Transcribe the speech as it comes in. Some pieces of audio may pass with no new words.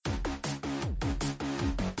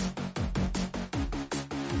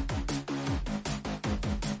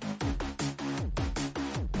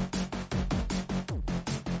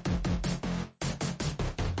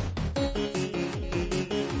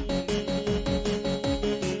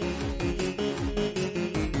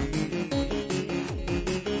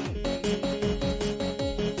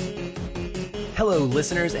Hello,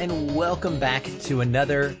 listeners, and welcome back to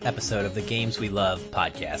another episode of the Games We Love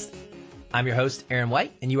podcast. I'm your host, Aaron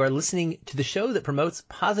White, and you are listening to the show that promotes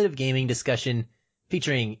positive gaming discussion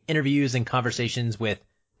featuring interviews and conversations with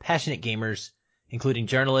passionate gamers, including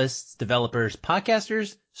journalists, developers,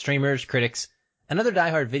 podcasters, streamers, critics, and other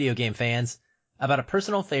diehard video game fans about a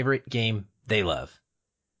personal favorite game they love.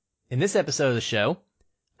 In this episode of the show,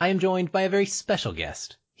 I am joined by a very special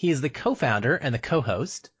guest. He is the co-founder and the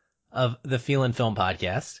co-host of the Feelin Film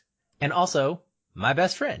podcast, and also my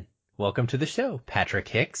best friend. Welcome to the show, Patrick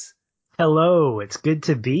Hicks. Hello, it's good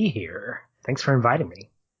to be here. Thanks for inviting me.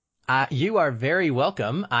 You are very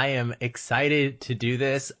welcome. I am excited to do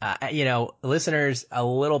this. Listeners, a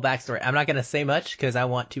little backstory. I'm not going to say much because I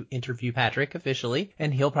want to interview Patrick officially,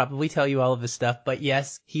 and he'll probably tell you all of his stuff. But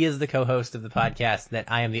yes, he is the co-host of the podcast that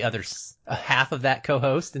I am the other half of that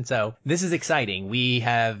co-host. And so this is exciting. We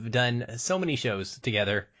have done so many shows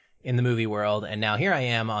together in the movie world, and now here I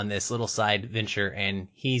am on this little side venture, and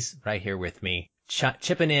he's right here with me,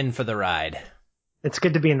 chipping in for the ride. It's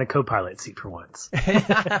good to be in the co-pilot seat for once.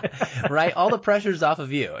 Right? All the pressure's off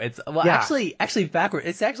of you. Actually backward.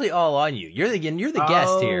 It's actually all on you. You're the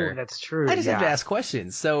guest here. Oh, that's true. I just have to ask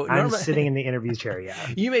questions. So I'm sitting in the interview chair, yeah.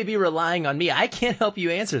 You may be relying on me. I can't help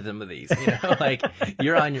you answer them of these.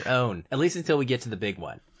 You're on your own, at least until we get to the big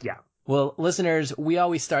one. Yeah. Well, listeners, we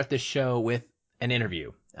always start this show with an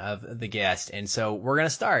interview of the guest. And so we're going to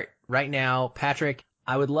start right now. Patrick,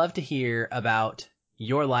 I would love to hear about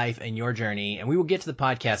your life and your journey, and we will get to the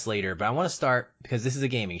podcast later, but I want to start, because this is a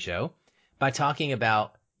gaming show, by talking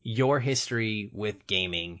about your history with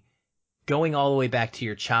gaming, going all the way back to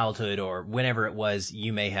your childhood or whenever it was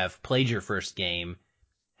you may have played your first game.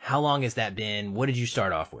 How long has that been? What did you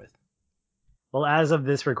start off with? Well, as of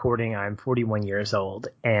this recording, I'm 41 years old,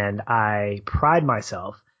 and I pride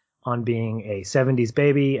myself on being a 70s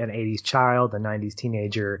baby, an 80s child, a 90s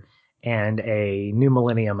teenager, and a new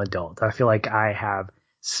millennium adult. I feel like I have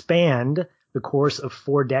spanned the course of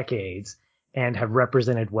 4 decades and have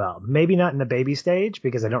represented well. Maybe not in the baby stage,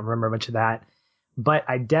 because I don't remember much of that, but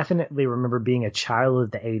I definitely remember being a child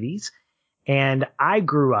of the 80s. And I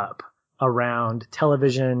grew up around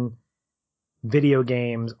television, video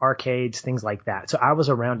games, arcades, things like that. So I was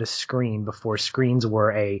around a screen before screens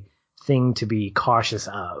were a thing to be cautious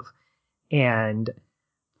of. And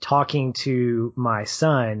talking to my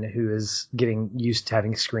son, who is getting used to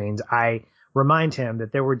having screens, I remind him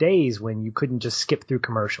that there were days when you couldn't just skip through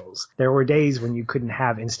commercials. There were days when you couldn't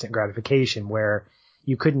have instant gratification, where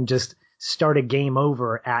you couldn't just start a game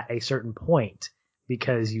over at a certain point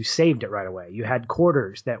because you saved it right away. You had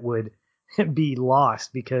quarters that would be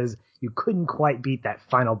lost because you couldn't quite beat that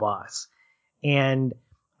final boss. And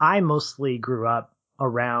I mostly grew up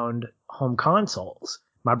around home consoles.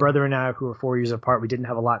 My brother and I, who were 4 years apart, we didn't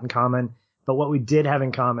have a lot in common, but what we did have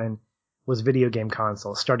in common was video game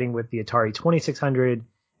consoles, starting with the Atari 2600,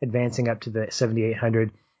 advancing up to the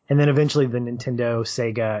 7800, and then eventually the Nintendo,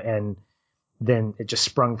 Sega, and then it just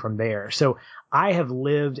sprung from there. So I have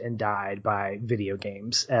lived and died by video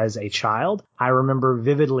games as a child. I remember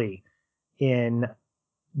vividly in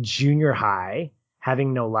junior high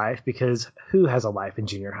having no life, because who has a life in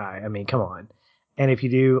junior high? I mean, come on. And if you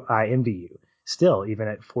do, I envy you. Still, even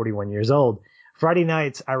at 41 years old. Friday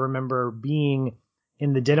nights, I remember being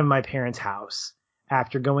in the den of my parents' house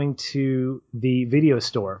after going to the video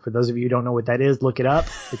store. For those of you who don't know what that is, look it up.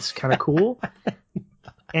 It's kind of cool.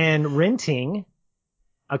 And renting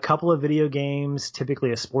a couple of video games,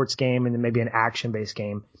 typically a sports game and then maybe an action-based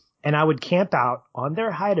game. And I would camp out on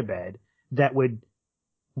their hide-a-bed that would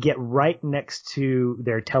get right next to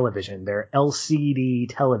their television, their LCD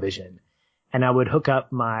television. And I would hook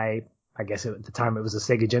up my, I guess at the time it was a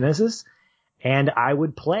Sega Genesis, and I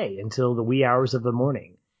would play until the wee hours of the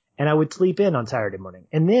morning. And I would sleep in on Saturday morning.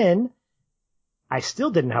 And then I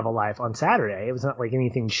still didn't have a life on Saturday. It was not like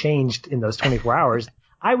anything changed in those 24 hours.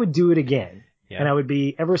 I would do it again. Yeah. And I would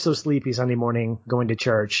be ever so sleepy Sunday morning going to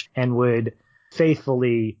church, and would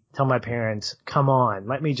faithfully tell my parents, come on,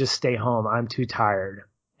 let me just stay home. I'm too tired.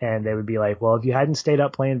 And they would be like, well, if you hadn't stayed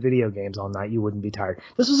up playing video games all night, you wouldn't be tired.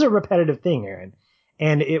 This was a repetitive thing, Aaron.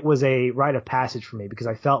 And it was a rite of passage for me, because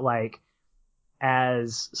I felt like,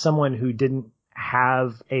 as someone who didn't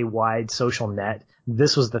have a wide social net,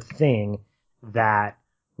 this was the thing that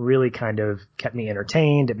really kind of kept me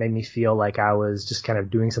entertained. It made me feel like I was just kind of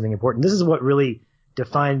doing something important. This is what really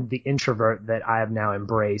defined the introvert that I have now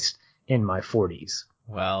embraced in my 40s.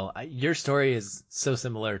 Well, your story is so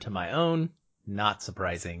similar to my own. Not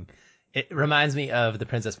surprising. It reminds me of The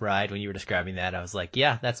Princess Bride. When you were describing that, I was like,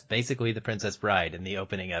 yeah, that's basically The Princess Bride in the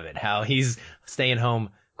opening of it. How he's staying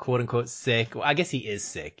home, quote unquote, sick. Well, I guess he is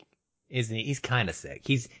sick isn't he? He's kind of sick.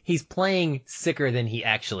 He's playing sicker than he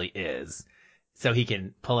actually is, so he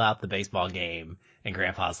can pull out the baseball game. And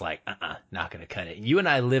Grandpa's like, not gonna cut it. You and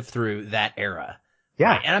I lived through that era.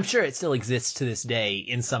 Yeah. Right? And I'm sure it still exists to this day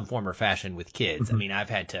in some form or fashion with kids. Mm-hmm. I mean, I've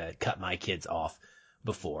had to cut my kids off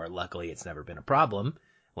before. Luckily, it's never been a problem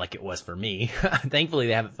like it was for me. Thankfully,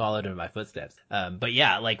 they haven't followed in my footsteps. But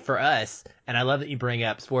yeah, like for us, and I love that you bring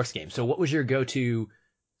up sports games. So what was your go-to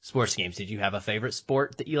sports games? Did you have a favorite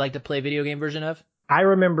sport that you like to play video game version of? I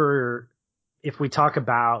remember if we talk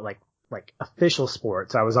about like official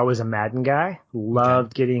sports, I was always a Madden guy.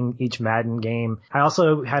 Loved getting each Madden game. I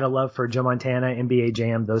also had a love for Joe Montana, NBA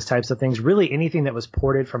Jam, those types of things. Really anything that was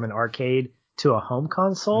ported from an arcade to a home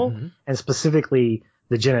console, and specifically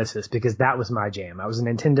the Genesis, because that was my jam. I was a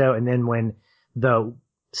Nintendo, and then when the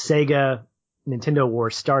Sega Nintendo war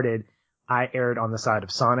started, I aired on the side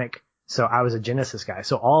of Sonic, so I was a Genesis guy.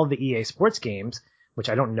 So all of the EA Sports games, which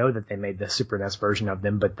I don't know that they made the Super NES version of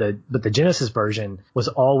them, but the Genesis version was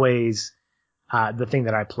always the thing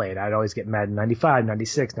that I played. I'd always get Madden 95,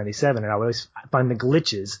 96, 97, and I would always find the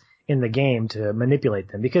glitches in the game to manipulate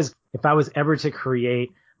them. Because if I was ever to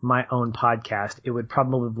create my own podcast, it would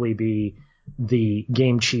probably be the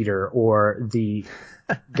game cheater or the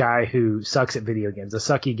guy who sucks at video games, the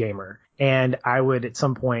sucky gamer. And I would at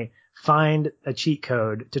some point find a cheat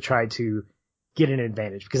code to try to get an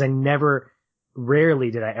advantage, because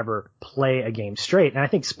rarely did I ever play a game straight. And I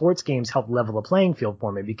think sports games help level the playing field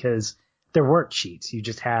for me, because there weren't cheats. You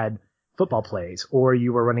just had football plays, or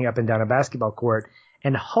you were running up and down a basketball court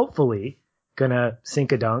and hopefully gonna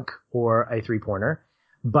sink a dunk or a 3-pointer.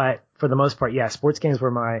 But for the most part, yeah, sports games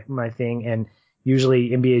were my thing. And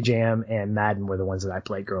usually NBA Jam and Madden were the ones that I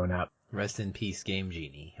played growing up. Rest in peace, Game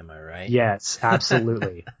Genie. Am I right? Yes,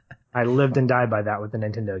 absolutely. I lived and died by that with the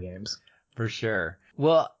Nintendo games. For sure.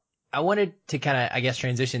 Well, I wanted to kind of, I guess,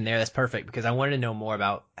 transition there. That's perfect, because I wanted to know more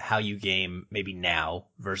about how you game maybe now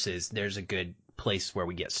versus there's a good place where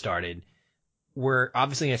we get started. We're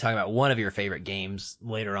obviously going to talk about one of your favorite games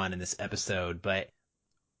later on in this episode, but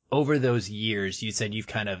over those years, you said you've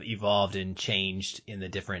kind of evolved and changed in the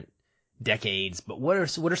different decades, but what are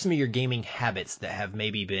some of your gaming habits that have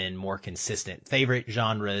maybe been more consistent? Favorite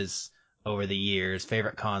genres over the years,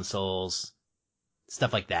 favorite consoles,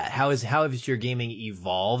 stuff like that. How has your gaming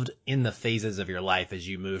evolved in the phases of your life as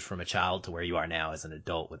you moved from a child to where you are now as an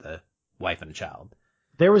adult with a wife and a child?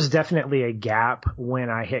 There was definitely a gap when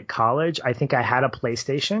I hit college. I think I had a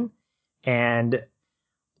PlayStation, and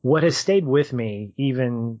what has stayed with me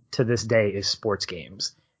even to this day is sports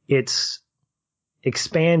games. It's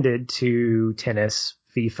expanded to tennis,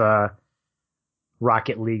 FIFA,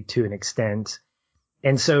 Rocket League to an extent.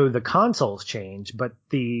 And so the consoles change, but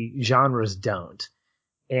the genres don't.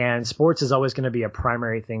 And sports is always going to be a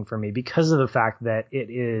primary thing for me because of the fact that it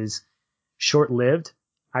is short-lived.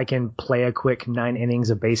 I can play a quick 9 innings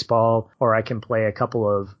of baseball, or I can play a couple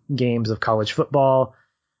of games of college football.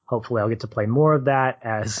 Hopefully I'll get to play more of that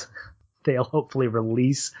as they'll hopefully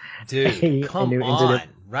release come new on,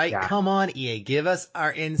 right? Yeah. Come on, EA. Give us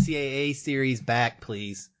our NCAA series back,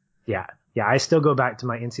 please. Yeah. Yeah. I still go back to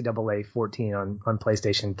my NCAA 14 on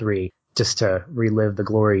PlayStation 3 just to relive the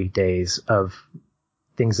glory days of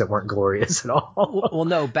things that weren't glorious at all. Well,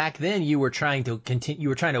 no, back then you were trying to continue. You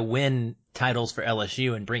were trying to win titles for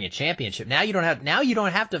LSU and bring a championship. Now you don't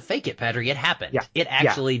have to fake it, Patrick. It happened. Yeah. It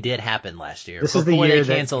actually did happen last year. This is the year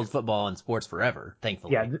they canceled football and sports forever,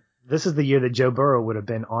 thankfully. Yeah. This is the year that Joe Burrow would have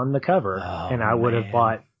been on the cover, and I would have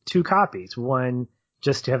bought 2 copies, one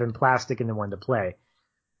just to have in plastic and then one to play.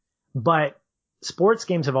 But sports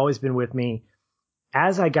games have always been with me.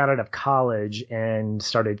 As I got out of college and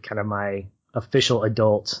started kind of my official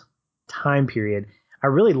adult time period, I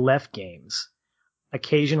really left games.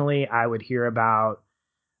 Occasionally I would hear about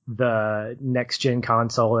the next gen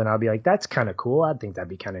console and I'll be like, that's kind of cool. I think that'd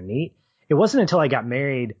be kind of neat. It wasn't until I got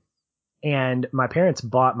married and my parents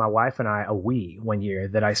bought my wife and I a Wii one year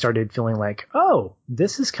that I started feeling like, oh,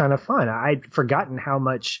 this is kind of fun. I'd forgotten how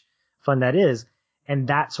much fun that is. And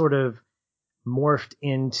that sort of morphed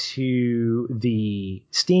into the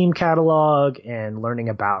Steam catalog and learning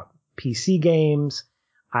about PC games.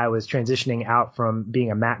 I was transitioning out from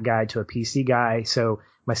being a Mac guy to a PC guy. So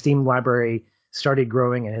my Steam library started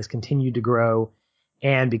growing and has continued to grow.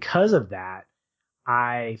 And because of that,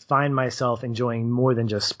 I find myself enjoying more than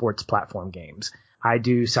just sports platform games. I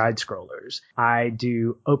do side scrollers. I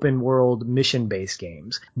do open world mission based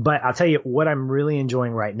games. But I'll tell you what I'm really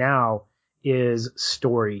enjoying right now is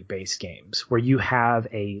story based games where you have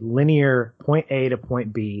a linear point A to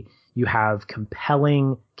point B. You have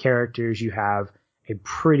compelling characters. You have a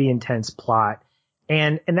pretty intense plot.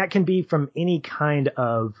 And that can be from any kind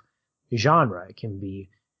of genre. It can be,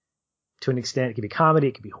 to an extent, it could be comedy,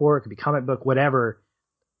 it could be horror, it could be comic book, whatever.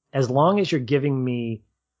 As long as you're giving me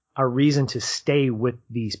a reason to stay with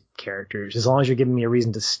these characters, as long as you're giving me a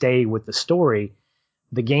reason to stay with the story,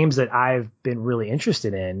 the games that I've been really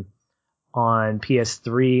interested in on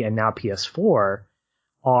PS3 and now PS4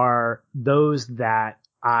 are those that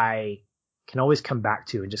I can always come back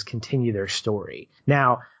to and just continue their story.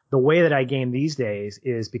 Now, the way that I game these days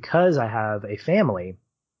is because I have a family.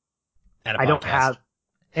 And a I podcast. don't have,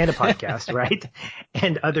 and a podcast, right?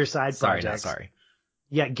 And other side projects. Sorry.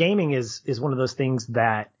 Yeah, gaming is one of those things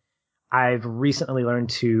that I've recently learned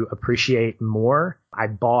to appreciate more. I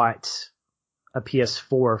bought a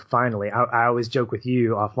PS4 finally. I always joke with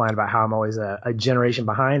you offline about how I'm always a generation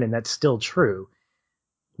behind, and that's still true.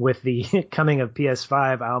 With the coming of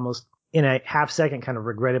PS5, I almost, in a half second, kind of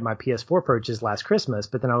regretted my PS4 purchase last Christmas,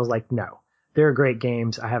 but then I was like, no, they're great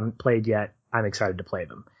games. I haven't played yet. I'm excited to play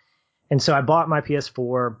them. And so I bought my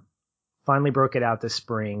PS4, finally broke it out this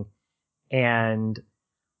spring, and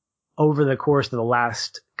over the course of the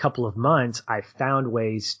last couple of months, I found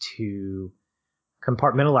ways to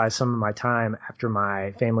compartmentalize some of my time after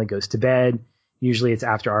my family goes to bed. Usually it's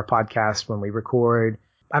after our podcast when we record.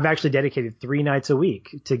 I've actually dedicated 3 nights a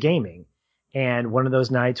week to gaming. And one of those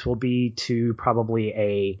nights will be to probably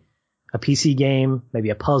a PC game, maybe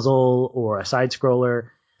a puzzle or a side scroller.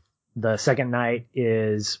 The second night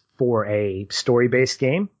is for a story-based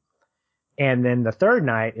game. And then the third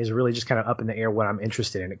night is really just kind of up in the air what I'm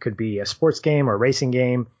interested in. It could be a sports game or a racing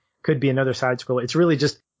game, could be another side scroller. It's really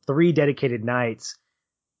just 3 dedicated nights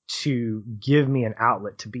to give me an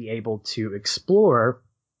outlet to be able to explore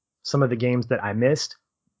some of the games that I missed,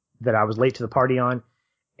 that I was late to the party on,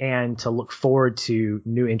 and to look forward to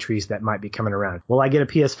new entries that might be coming around. Will I get a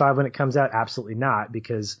PS5 when it comes out? Absolutely not,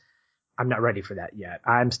 because I'm not ready for that yet.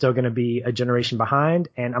 I'm still going to be a generation behind,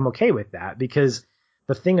 and I'm okay with that, because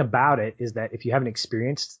the thing about it is that if you haven't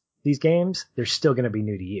experienced these games, they're still going to be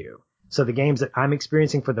new to you. So the games that I'm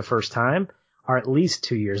experiencing for the first time are at least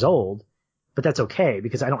 2 years old, but that's okay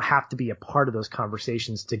because I don't have to be a part of those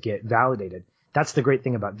conversations to get validated. That's the great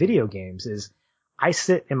thing about video games is I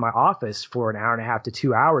sit in my office for an hour and a half to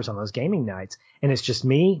 2 hours on those gaming nights, and it's just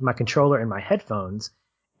me, my controller, and my headphones,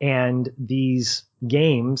 and these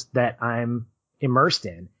games that I'm immersed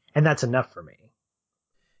in, and that's enough for me.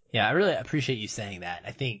 Yeah, I really appreciate you saying that.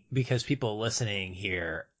 I think because people listening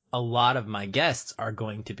here, a lot of my guests are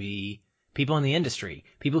going to be people in the industry,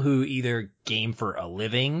 people who either game for a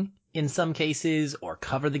living in some cases or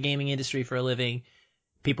cover the gaming industry for a living,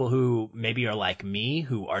 people who maybe are like me,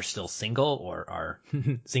 who are still single or are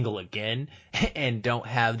single again and don't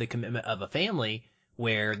have the commitment of a family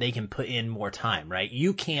where they can put in more time, right?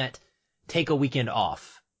 You can't take a weekend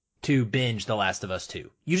off to binge The Last of Us 2.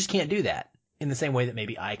 You just can't do that in the same way that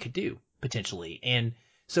maybe I could do potentially. And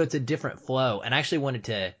so it's a different flow. And I actually wanted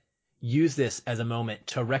to use this as a moment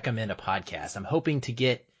to recommend a podcast. I'm hoping to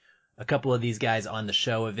get a couple of these guys on the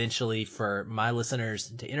show eventually for my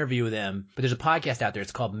listeners to interview them. But there's a podcast out there.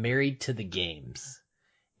 It's called Married to the Games.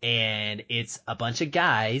 And it's a bunch of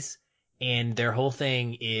guys, and their whole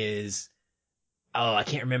thing is, oh, I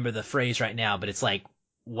can't remember the phrase right now, but it's like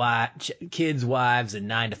kids, wives, and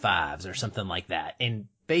 9 to 5s or something like that. And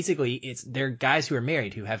basically they're guys who are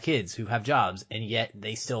married, who have kids, who have jobs, and yet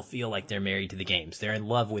they still feel like they're married to the games. They're in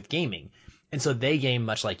love with gaming. And so they game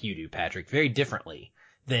much like you do, Patrick, very differently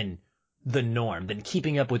than the norm, than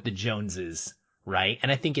keeping up with the Joneses, right?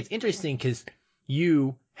 And I think it's interesting because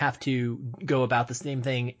you have to go about the same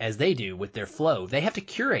thing as they do with their flow. They have to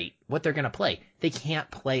curate what they're going to play. They can't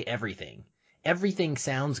play everything. Everything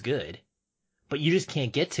sounds good, but you just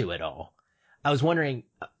can't get to it all. I was wondering,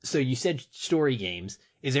 so you said story games.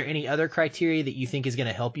 Is there any other criteria that you think is going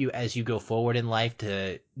to help you as you go forward in life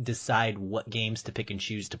to decide what games to pick and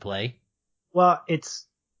choose to play? Well, it's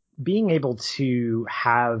being able to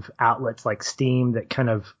have outlets like Steam that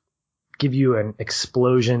kind of give you an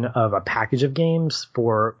explosion of a package of games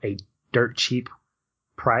for a dirt cheap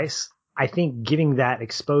price. I think giving that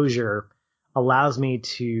exposure allows me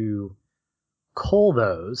to cull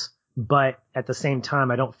those, but at the same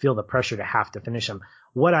time, I don't feel the pressure to have to finish them.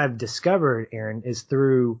 What I've discovered, Aaron, is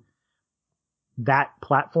through that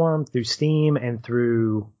platform, through Steam and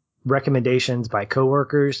through recommendations by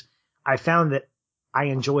coworkers, I found that I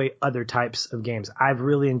enjoy other types of games. I've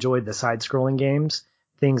really enjoyed the side-scrolling games,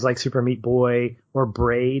 things like Super Meat Boy or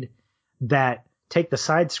Braid, that take the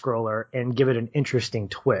side-scroller and give it an interesting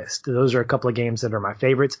twist. Those are a couple of games that are my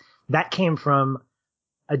favorites. That came from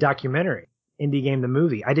a documentary, Indie Game the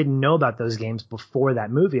Movie. I didn't know about those games before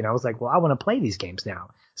that movie, and I was like, well, I want to play these games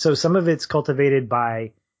now. So some of it's cultivated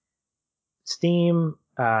by Steam,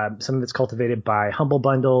 Some of it's cultivated by Humble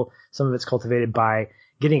Bundle. Some of it's cultivated by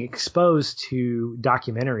getting exposed to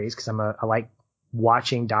documentaries because I like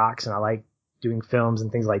watching docs and I like doing films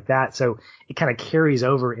and things like that. So it kind of carries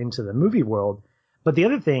over into the movie world. But the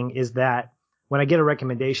other thing is that when I get a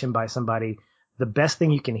recommendation by somebody, the best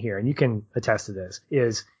thing you can hear, and you can attest to this,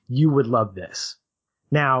 is you would love this.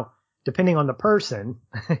 Now, depending on the person,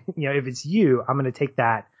 if it's you, I'm going to take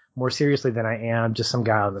that more seriously than I am just some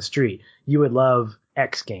guy on the street. You would love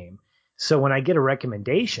X game. So when I get a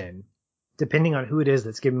recommendation, depending on who it is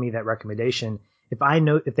that's giving me that recommendation,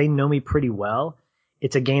 if they know me pretty well,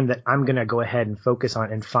 it's a game that I'm going to go ahead and focus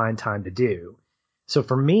on and find time to do. So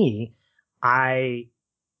for me, I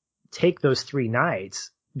take those 3 nights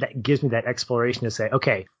that gives me that exploration to say,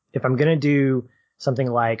 okay, if I'm going to do something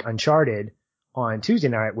like Uncharted on Tuesday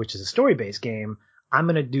night, which is a story-based game, I'm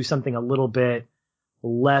going to do something a little bit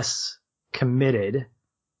less committed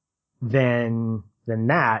than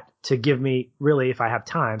that to give me really, if I have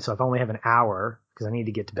time. So if I only have an hour because I need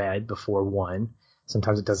to get to bed before 1,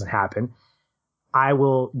 sometimes it doesn't happen. I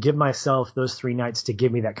will give myself those 3 nights to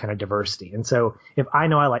give me that kind of diversity. And so if I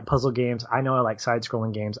know I like puzzle games, I know I like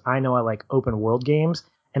side-scrolling games, I know I like open world games,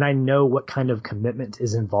 and I know what kind of commitment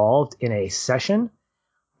is involved in a session,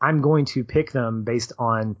 I'm going to pick them based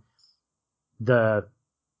on the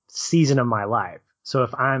season of my life. So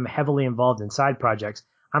if I'm heavily involved in side projects,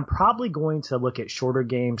 I'm probably going to look at shorter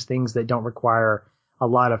games, things that don't require a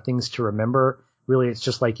lot of things to remember. Really, it's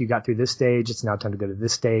just like you got through this stage. It's now time to go to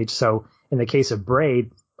this stage. So in the case of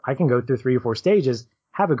Braid, I can go through 3 or 4 stages,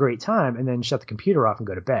 have a great time, and then shut the computer off and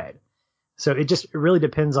go to bed. So it really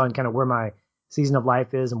depends on kind of where my season of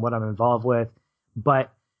life is and what I'm involved with.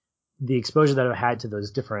 But the exposure that I've had to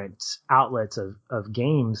those different outlets of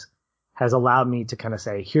games has allowed me to kind of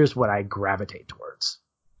say, here's what I gravitate towards.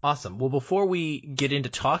 Awesome. Well, before we get into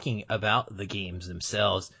talking about the games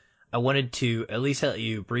themselves, I wanted to at least let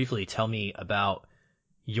you briefly tell me about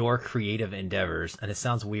your creative endeavors. And it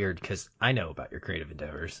sounds weird because I know about your creative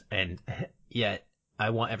endeavors, and yet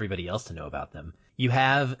I want everybody else to know about them. You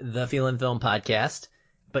have the Feelin Film podcast,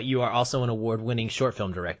 but you are also an award-winning short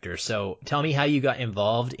film director. So tell me how you got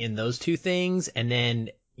involved in those 2 things, and then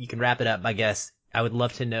you can wrap it up, I guess. I would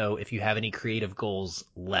love to know if you have any creative goals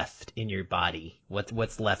left in your body.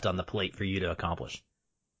 What's left on the plate for you to accomplish?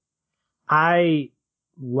 I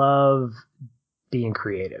love being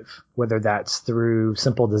creative, whether that's through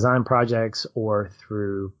simple design projects or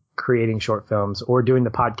through creating short films or doing the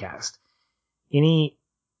podcast. Any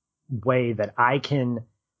way that I can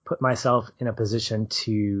put myself in a position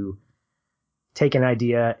to take an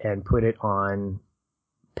idea and put it on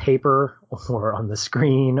paper or on the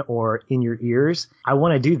screen or in your ears, I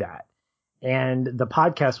want to do that. And the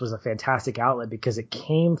podcast was a fantastic outlet because it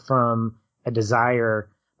came from a desire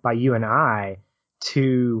by you and I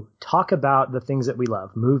to talk about the things that we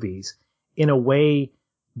love, movies, in a way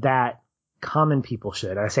that common people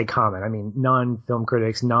should. And I say common, I mean non-film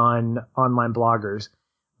critics, non-online bloggers.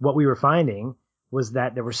 What we were finding was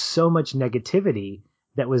that there was so much negativity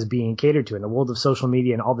that was being catered to in the world of social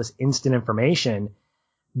media and all this instant information.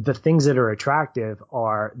 The things that are attractive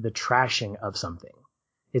are the trashing of something.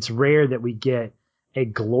 It's rare that we get a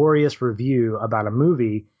glorious review about a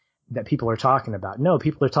movie that people are talking about. No,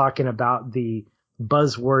 people are talking about the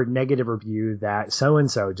buzzword negative review that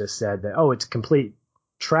so-and-so just said that, oh, it's complete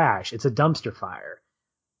trash. It's a dumpster fire.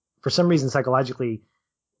 For some reason, psychologically,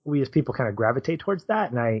 we as people kind of gravitate towards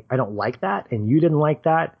that. And I don't like that. And you didn't like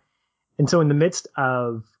that. And so in the midst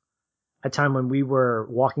of a time when we were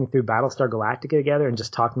walking through Battlestar Galactica together and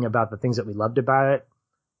just talking about the things that we loved about it,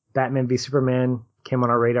 Batman v Superman came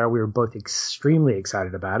on our radar. We were both extremely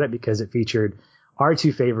excited about it because it featured our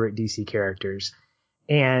 2 favorite DC characters.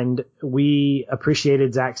 And we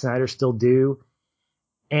appreciated Zack Snyder, still do.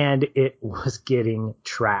 And it was getting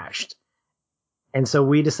trashed. And so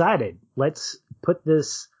we decided, let's put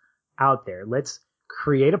this out there. Let's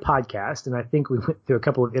create a podcast. And I think we went through a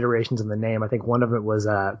couple of iterations of the name. I think one of it was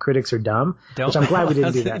Critics Are Dumb, which I'm glad we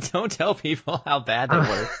didn't do that. Don't tell people how bad they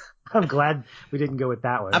were. I'm glad we didn't go with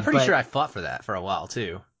that one. I'm pretty sure I fought for that for a while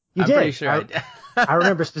too. You I'm did. Pretty sure I did. I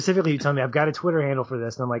remember specifically you telling me I've got a Twitter handle for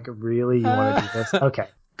this, and I'm like, really? You want to do this? Okay.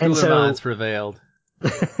 And Cooler minds prevailed.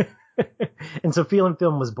 And so Feelin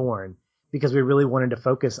Film was born because we really wanted to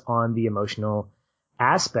focus on the emotional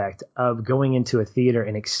aspect of going into a theater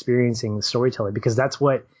and experiencing the storytelling, because that's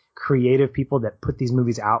what creative people that put these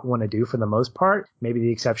movies out want to do for the most part. Maybe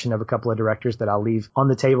the exception of a couple of directors that I'll leave on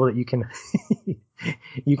the table that you can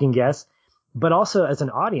you can guess. But also as an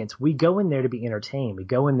audience, we go in there to be entertained. We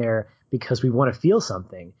go in there because we want to feel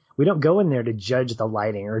something. We don't go in there to judge the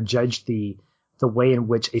lighting or judge the way in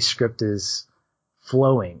which a script is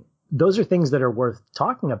flowing. Those are things that are worth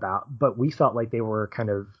talking about, but we felt like they were kind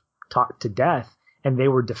of talked to death, and they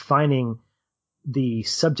were defining the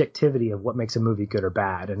subjectivity of what makes a movie good or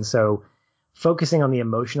bad. And so focusing on the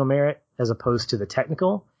emotional merit as opposed to the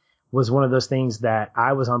technical was one of those things that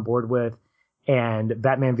I was on board with. And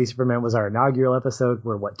Batman v Superman was our inaugural episode.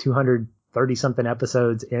 We're 230 something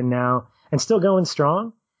episodes in now and still going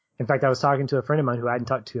strong. In fact, I was talking to a friend of mine who I hadn't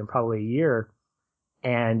talked to in probably a year,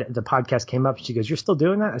 and the podcast came up. She goes, "You're still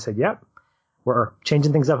doing that?" I said, "Yep. We're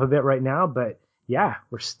changing things up a bit right now, but yeah,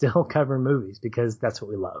 we're still covering movies because that's what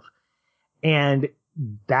we love." And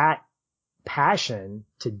that passion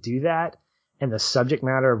to do that and the subject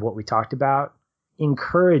matter of what we talked about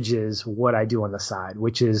encourages what I do on the side,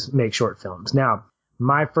 which is make short films. Now,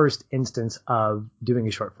 my first instance of doing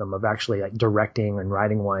a short film, of actually like directing and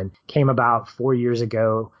writing one, came about 4 years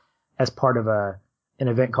ago as part of an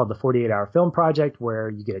event called the 48-Hour Film Project, where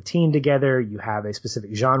you get a team together, you have a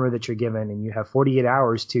specific genre that you're given, and you have 48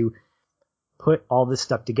 hours to put all this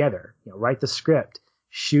stuff together. Write the script,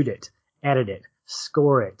 shoot it, edit it,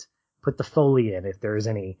 score it, put the Foley in if there is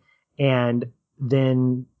any, and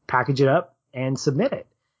then package it up and submit it.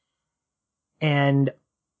 And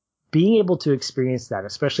being able to experience that,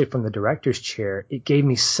 especially from the director's chair, it gave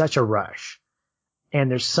me such a rush.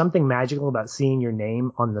 And there's something magical about seeing your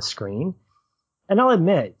name on the screen. And I'll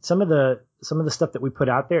admit, some of the stuff that we put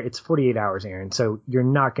out there, it's 48 hours, Aaron, so you're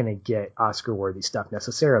not going to get Oscar-worthy stuff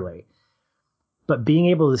necessarily. But being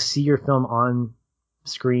able to see your film on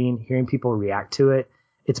screen, hearing people react to it,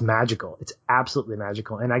 it's magical. It's absolutely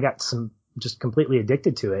magical. And I got just completely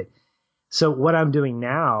addicted to it. So what I'm doing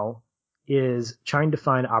now is trying to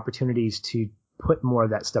find opportunities to put more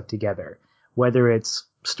of that stuff together, whether it's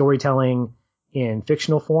storytelling in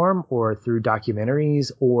fictional form or through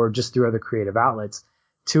documentaries or just through other creative outlets.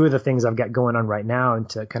 Two of the things I've got going on right now, and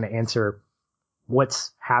to kind of answer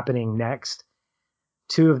what's happening next,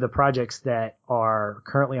 two of the projects that are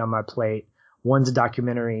currently on my plate, one's a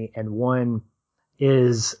documentary and one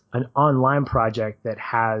is an online project that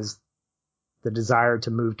has the desire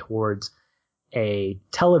to move towards a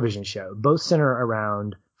television show. Both center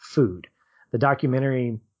around food. The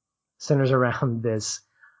documentary centers around this,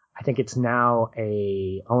 I think it's now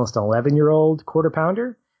almost an 11-year-old quarter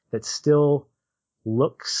pounder that still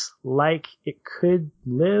looks like it could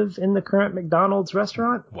live in the current McDonald's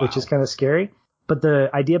restaurant, wow, which is kind of scary. But the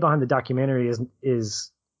idea behind the documentary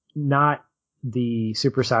is not the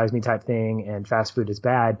Super Size Me type thing and fast food is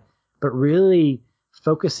bad, but really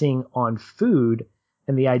focusing on food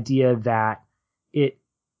and the idea that it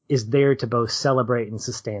is there to both celebrate and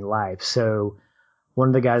sustain life. So one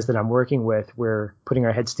of the guys that I'm working with, we're putting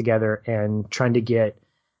our heads together and trying to get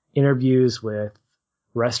interviews with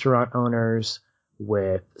restaurant owners,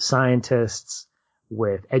 with scientists,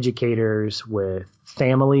 with educators, with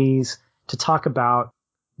families to talk about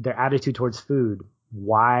their attitude towards food,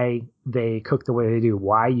 why they cook the way they do,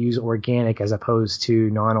 why use organic as opposed to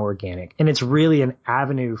non-organic. And it's really an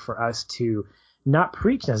avenue for us to not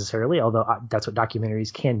preach necessarily, although that's what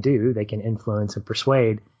documentaries can do. They can influence and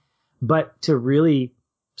persuade, but to really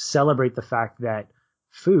celebrate the fact that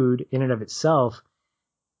food in and of itself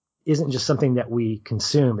isn't just something that we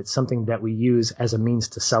consume. It's something that we use as a means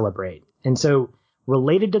to celebrate. And so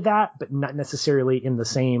related to that, but not necessarily in the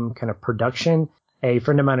same kind of production, a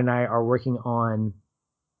friend of mine and I are working on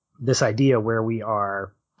this idea where we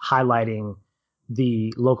are highlighting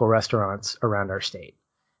the local restaurants around our state.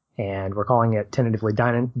 And we're calling it tentatively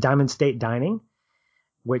Diamond State Dining,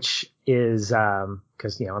 which is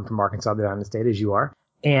because, I'm from Arkansas, the Diamond State, as you are.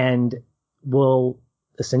 And we'll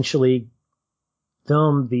essentially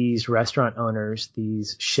film these restaurant owners,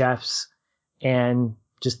 these chefs, and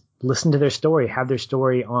just listen to their story, have their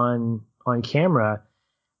story on camera,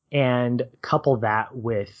 and couple that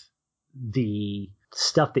with the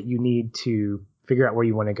stuff that you need to figure out where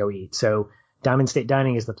you want to go eat. So Diamond State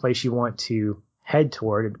Dining is the place you want to head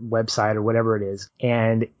toward, website or whatever it is.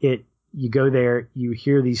 And you go there, you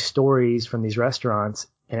hear these stories from these restaurants,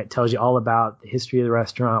 and it tells you all about the history of the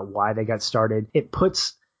restaurant, why they got started. It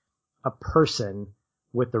puts a person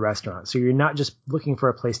with the restaurant. So you're not just looking for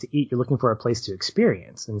a place to eat, you're looking for a place to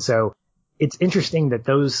experience. And so it's interesting that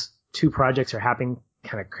those two projects are happening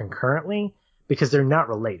kind of concurrently because they're not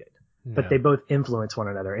related, but they both influence one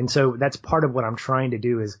another. And so that's part of what I'm trying to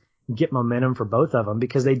do is get momentum for both of them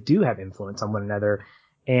because they do have influence on one another.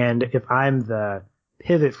 And if I'm the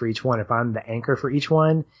pivot for each one, if I'm the anchor for each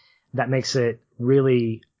one, that makes it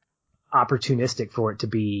really opportunistic for it to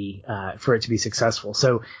be successful.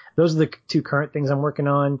 So those are the two current things I'm working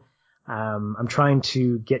on. I'm trying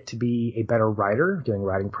to get to be a better writer, doing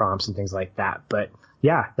writing prompts and things like that. But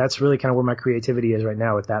yeah, that's really kind of where my creativity is right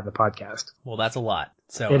now with that and the podcast. Well, that's a lot.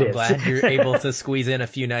 So It I'm is. glad you're able to squeeze in a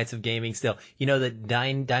few nights of gaming still. You know that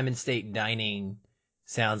Diamond State Dining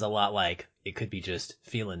sounds a lot like it could be just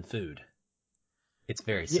Feelin food. It's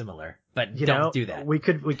very similar, but don't do that. We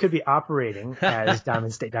could be operating as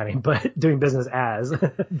Diamond State Dining, but doing business as,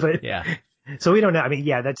 but Yeah. So we don't know. I mean,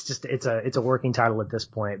 yeah, that's just, it's a working title at this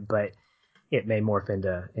point, but it may morph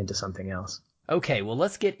into something else. Okay, well,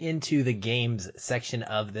 let's get into the games section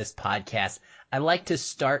of this podcast. I like to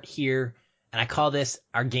start here, and I call this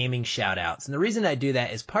our gaming shout-outs. And the reason I do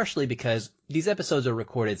that is partially because these episodes are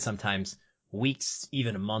recorded sometimes weeks,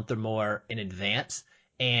 even a month or more in advance,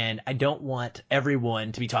 and I don't want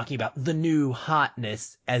everyone to be talking about the new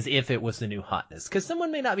hotness as if it was the new hotness, because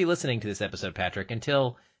someone may not be listening to this episode, Patrick,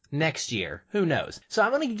 until next year. Who knows? So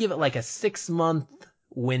I'm going to give it like a 6-month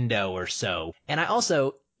window or so. And I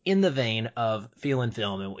also, in the vein of Feelin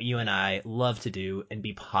Film and what you and I love to do and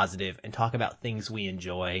be positive and talk about things we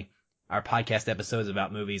enjoy, our podcast episodes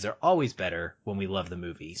about movies are always better when we love the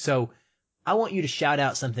movie. So I want you to shout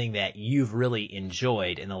out something that you've really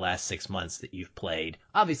enjoyed in the last 6 months that you've played.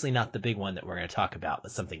 Obviously not the big one that we're going to talk about,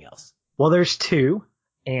 but something else. Well, there's two,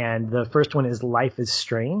 and the first one is Life is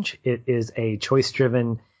Strange. It is a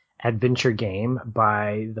choice-driven adventure game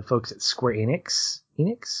by the folks at Square Enix.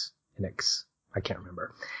 Enix? I can't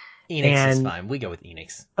remember. Enix is fine. We go with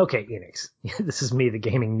Enix. Okay, Enix. This is me, the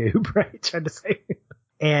gaming noob, right? Trying to say.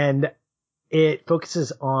 And it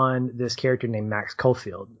focuses on this character named Max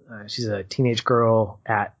Caulfield. She's a teenage girl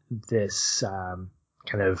at this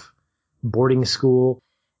kind of boarding school,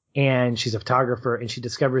 and she's a photographer, and she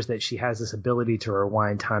discovers that she has this ability to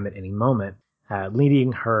rewind time at any moment,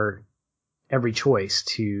 leading her every choice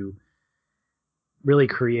to really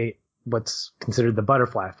create what's considered the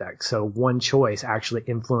butterfly effect. So one choice actually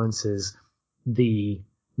influences the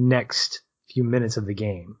next few minutes of the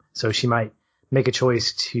game. So she might make a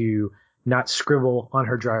choice to not scribble on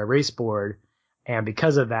her dry erase board, and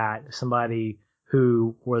because of that, somebody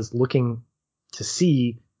who was looking to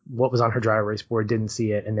see what was on her dry erase board didn't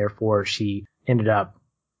see it, and therefore she ended up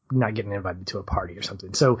not getting invited to a party or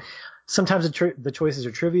something. So sometimes the choices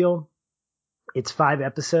are trivial. It's 5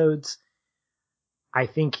 episodes. I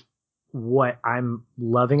think what I'm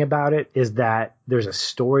loving about it is that there's a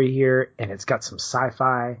story here, and it's got some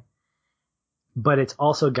sci-fi, but it's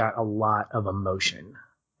also got a lot of emotion.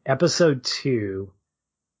 Episode 2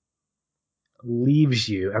 leaves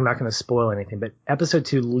you, I'm not going to spoil anything, but episode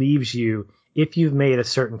 2 leaves you, if you've made a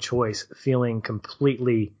certain choice, feeling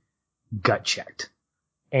completely gut checked.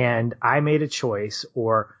 And I made a choice,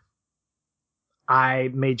 or I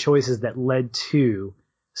made choices that led to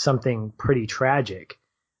something pretty tragic,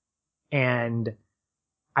 and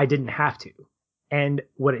I didn't have to. And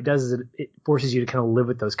what it does is it forces you to kind of live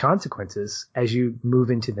with those consequences as you move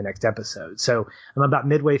into the next episode. So I'm about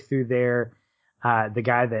midway through there. The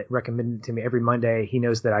guy that recommended it to me every Monday, he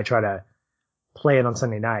knows that I try to play it on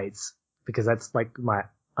Sunday nights because that's like my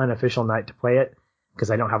unofficial night to play it,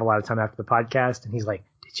 because I don't have a lot of time after the podcast. And he's like,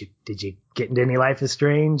 did you get into any Life is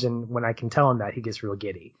Strange? And when I can tell him that, he gets real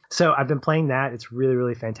giddy. So I've been playing that. It's really,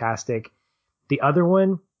 really fantastic. The other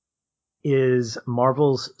one is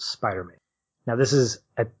Marvel's Spider-Man. Now, this is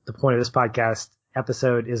at the point of this podcast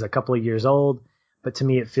episode is a couple of years old, but to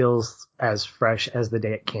me, it feels as fresh as the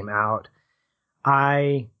day it came out.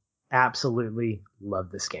 I absolutely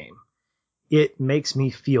love this game. It makes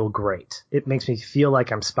me feel great. It makes me feel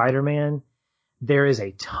like I'm Spider-Man. There is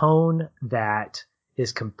a tone that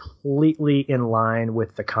is completely in line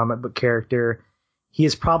with the comic book character. He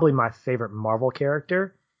is probably my favorite Marvel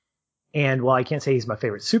character. And while I can't say he's my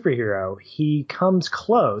favorite superhero, he comes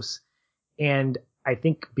close. And I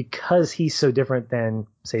think because he's so different than,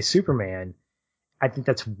 say, Superman, I think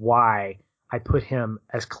that's why I put him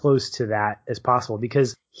as close to that as possible,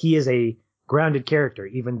 because he is a grounded character,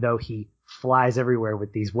 even though he flies everywhere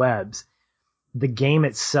with these webs. The game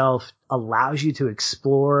itself allows you to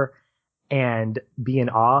explore and be in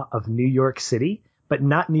awe of New York City, but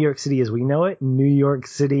not New York City as we know it, New York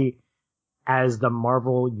City as the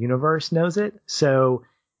Marvel universe knows it. So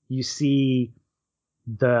you see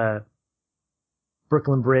the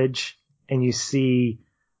Brooklyn Bridge, and you see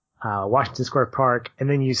Washington Square Park, and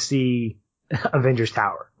then you see Avengers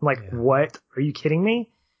Tower. I'm like, What? Are you kidding me?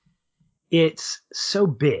 It's so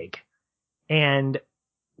big. And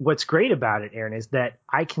what's great about it, Aaron, is that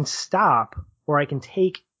I can stop, or I can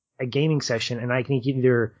take a gaming session and I can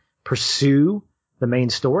either pursue the main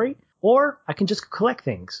story, or I can just collect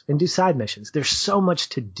things and do side missions. There's so much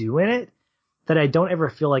to do in it that I don't ever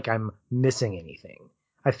feel like I'm missing anything.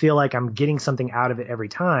 I feel like I'm getting something out of it every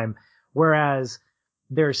time. Whereas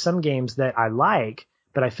there are some games that I like,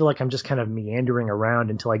 but I feel like I'm just kind of meandering around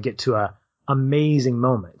until I get to a amazing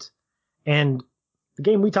moment. And the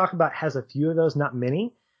game we talk about has a few of those, not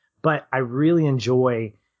many, but I really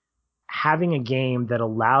enjoy having a game that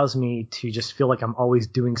allows me to just feel like I'm always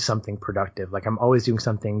doing something productive. Like I'm always doing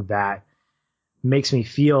something that makes me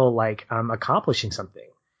feel like I'm accomplishing something.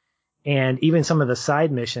 And even some of the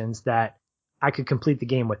side missions that I could complete the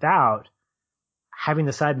game without, having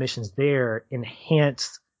the side missions there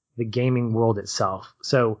enhance the gaming world itself.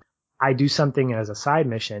 So I do something as a side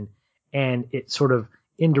mission and it sort of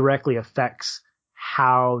indirectly affects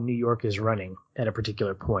how New York is running at a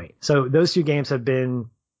particular point. So those two games have been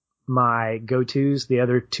my go-tos the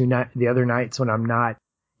other nights when I'm not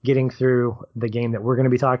getting through the game that we're going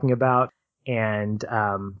to be talking about. And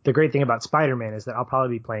the great thing about Spider-Man is that I'll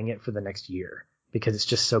probably be playing it for the next year because it's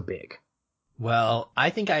just so big. Well,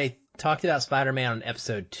 I think I talked about Spider-Man on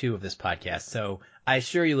episode 2 of this podcast. So I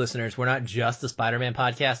assure you listeners, we're not just a Spider-Man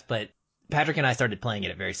podcast, but Patrick and I started playing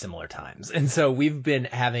it at very similar times. And so we've been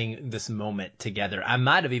having this moment together. I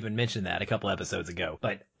might have even mentioned that a couple episodes ago,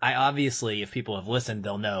 but I obviously, if people have listened,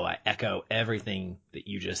 they'll know I echo everything that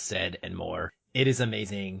you just said and more. It is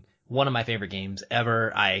amazing. One of my favorite games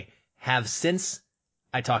ever. I have, since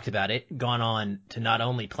I talked about it, gone on to not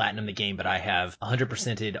only platinum the game, but I have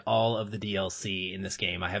 100%ed all of the DLC in this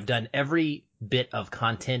game. I have done every bit of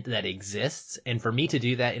content that exists. And for me to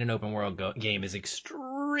do that in an open world game is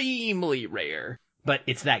extremely rare. But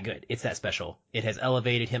it's that good. It's that special. It has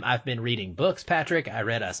elevated him. I've been reading books, Patrick. I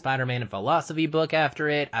read a Spider-Man and philosophy book after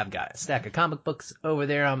it. I've got a stack of comic books over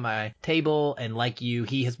there on my table. And like you,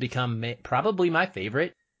 he has become probably my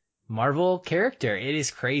favorite Marvel character. It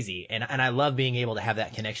is crazy. And I love being able to have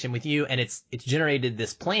that connection with you. And it's generated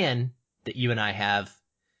this plan that you and I have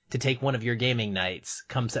to take one of your gaming nights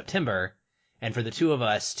come September and for the two of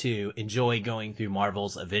us to enjoy going through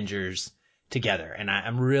Marvel's Avengers together. And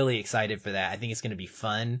I'm really excited for that. I think it's going to be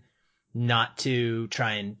fun not to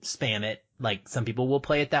try and spam it. Like some people will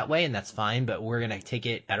play it that way and that's fine, but we're going to take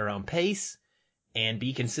it at our own pace and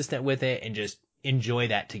be consistent with it and just enjoy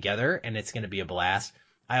that together. And it's going to be a blast.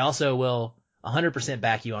 I also will 100%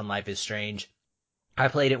 back you on Life is Strange. I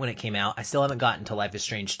played it when it came out. I still haven't gotten to Life is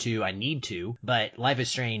Strange 2. I need to, but Life is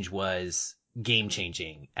Strange was game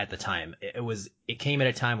changing at the time. It came at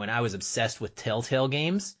a time when I was obsessed with Telltale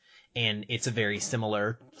games, and it's a very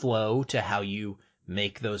similar flow to how you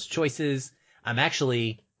make those choices. I'm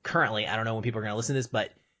actually currently, I don't know when people are going to listen to this,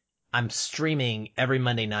 but I'm streaming every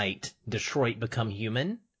Monday night Detroit Become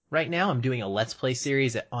Human. Right now, I'm doing a Let's Play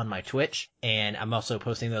series on my Twitch, and I'm also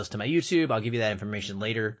posting those to my YouTube. I'll give you that information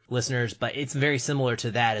later, listeners, but it's very similar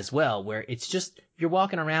to that as well, where it's just, you're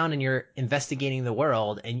walking around and you're investigating the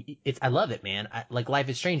world, and I love it, man. Like Life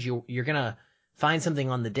is Strange, you're gonna find something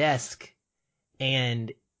on the desk,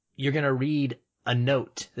 and you're gonna read a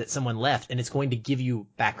note that someone left, and it's going to give you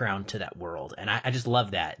background to that world, and I just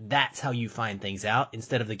love that. That's how you find things out,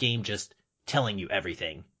 instead of the game just telling you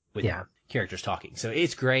everything with characters talking. So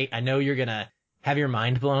it's great. I know you're going to have your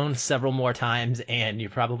mind blown several more times, and you're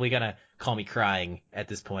probably going to call me crying at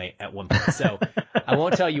this point at one point. So I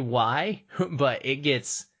won't tell you why, but it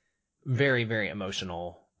gets very, very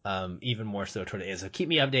emotional, even more so toward the end. So keep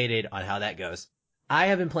me updated on how that goes. I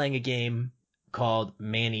have been playing a game called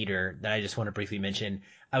Maneater that I just want to briefly mention.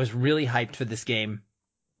 I was really hyped for this game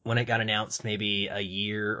when it got announced maybe a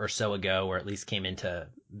year or so ago, or at least came into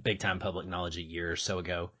big time public knowledge a year or so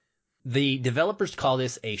ago. The developers call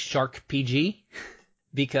this a shark PG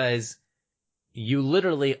because you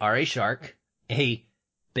literally are a shark, a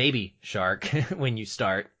baby shark when you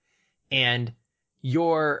start, and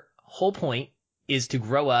your whole point is to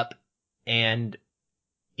grow up and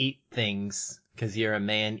eat things because you're a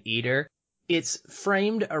man eater. It's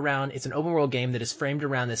an open world game that is framed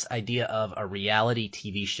around this idea of a reality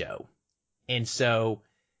TV show. And so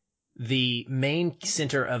the main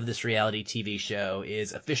center of this reality TV show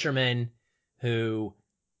is a fisherman who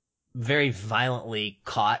very violently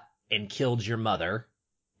caught and killed your mother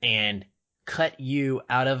and cut you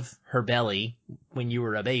out of her belly when you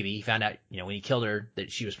were a baby. He found out, when he killed her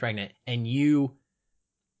that she was pregnant, and either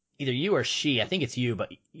you or she, I think it's you,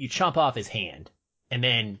 but you chomp off his hand and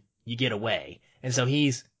then you get away. And so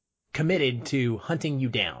he's committed to hunting you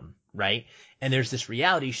down, right? And there's this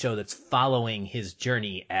reality show that's following his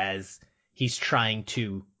journey as he's trying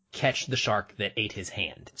to catch the shark that ate his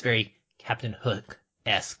hand. It's very Captain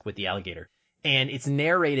Hook-esque with the alligator. And it's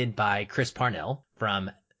narrated by Chris Parnell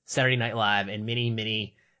from Saturday Night Live and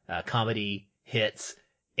many comedy hits.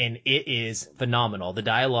 And it is phenomenal. The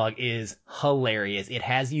dialogue is hilarious. It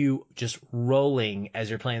has you just rolling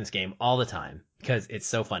as you're playing this game all the time because it's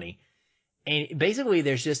so funny. And basically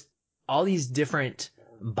there's just all these different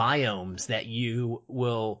biomes that you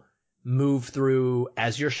will move through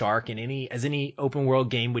as your shark as any open world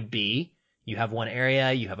game would be. You have one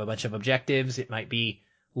area, you have a bunch of objectives. It might be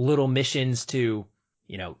little missions to,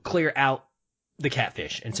 clear out the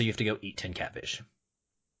catfish. And so you have to go eat 10 catfish.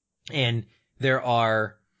 And there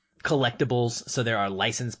are collectibles. So there are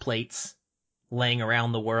license plates laying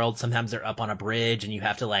around the world. Sometimes they're up on a bridge and you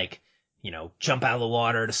have to jump out of the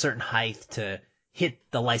water at a certain height to hit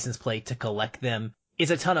the license plate to collect them.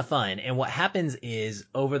 It's a ton of fun. And what happens is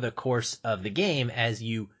over the course of the game, as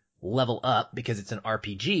you level up, because it's an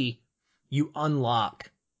RPG, you unlock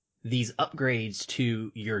these upgrades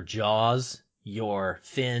to your jaws, your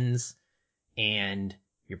fins, and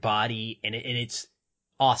your body. And it's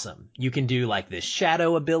awesome. You can do like this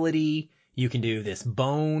shadow ability. You can do this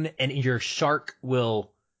bone, and your shark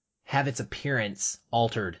will have its appearance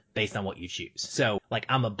altered based on what you choose. So like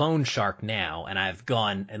I'm a bone shark now, and I've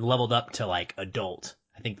gone and leveled up to like adult.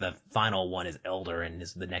 I think the final one is elder and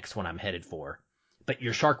is the next one I'm headed for. But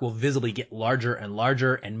your shark will visibly get larger and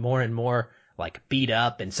larger and more like beat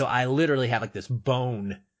up. And so I literally have like this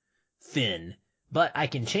bone fin, but I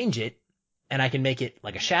can change it and I can make it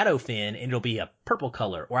like a shadow fin and it'll be a purple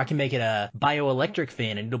color, or I can make it a bioelectric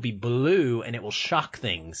fin and it'll be blue and it will shock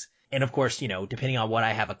things. And of course, depending on what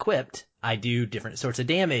I have equipped, I do different sorts of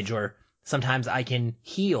damage, or sometimes I can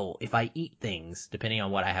heal if I eat things, depending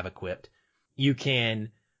on what I have equipped. You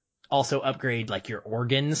can also upgrade like your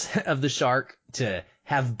organs of the shark to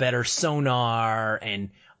have better sonar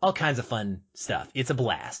and all kinds of fun stuff. It's a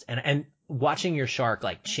blast. And watching your shark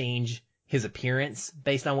like change his appearance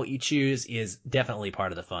based on what you choose is definitely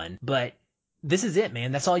part of the fun. But this is it,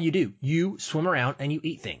 man. That's all you do. You swim around and you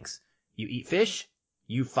eat things. You eat fish,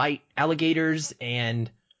 you fight alligators and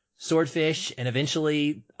swordfish, and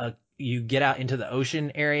eventually you get out into the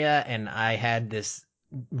ocean area, and I had this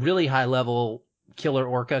really high level killer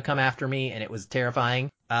orca come after me, and it was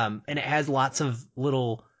terrifying. And it has lots of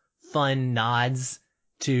little fun nods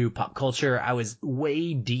to pop culture. I was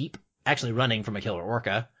way deep, actually running from a killer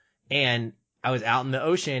orca, and I was out in the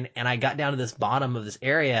ocean, and I got down to this bottom of this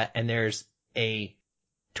area, and there's a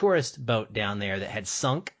tourist boat down there that had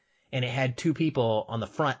sunk, and it had two people on the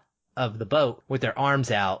front of the boat with their arms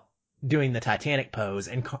out doing the Titanic pose,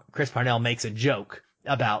 and Chris Parnell makes a joke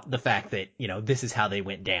about the fact that, this is how they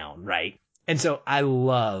went down, right? And so I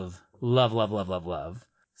love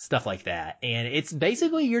stuff like that. And it's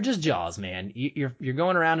basically, you're just Jaws, man. You're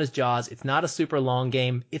going around as Jaws. It's not a super long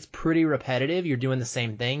game. It's pretty repetitive. You're doing the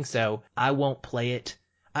same thing. So I won't play it.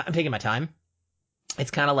 I'm taking my time. It's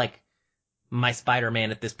kind of like my Spider-Man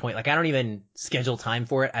at this point. Like I don't even schedule time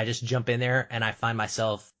for it. I just jump in there and I find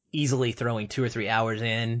myself easily throwing 2 or 3 hours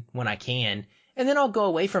in when I can. And then I'll go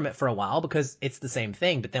away from it for a while because it's the same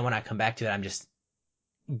thing. But then when I come back to it, I'm just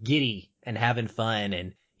giddy and having fun.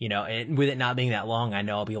 And, and with it not being that long, I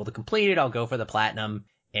know I'll be able to complete it. I'll go for the platinum,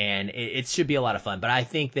 and it should be a lot of fun. But I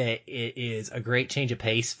think that it is a great change of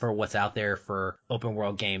pace for what's out there for open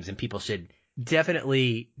world games, and people should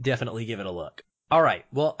definitely give it a look. All right.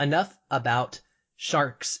 Well, enough about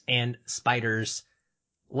sharks and spiders.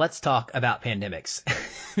 Let's talk about pandemics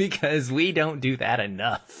because we don't do that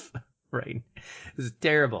enough, right? This is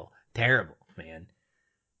terrible, man.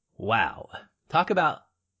 Wow. Talk about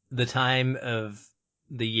the time of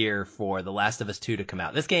the year for The Last of Us 2 to come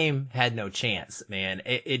out. This game had no chance, man.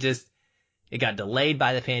 It got delayed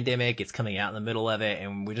by the pandemic. It's coming out in the middle of it,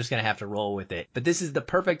 and we're just going to have to roll with it. But this is the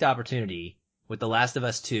perfect opportunity with The Last of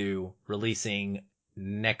Us 2 releasing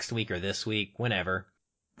next week or this week, whenever,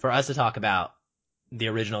 for us to talk about the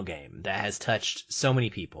original game that has touched so many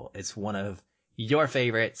people. It's one of your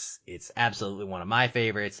favorites. It's absolutely one of my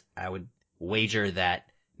favorites. I would wager that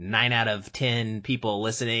 9 out of 10 people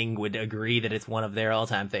listening would agree that it's one of their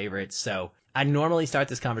all-time favorites. So I normally start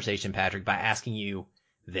this conversation, Patrick, by asking you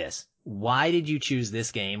this. Why did you choose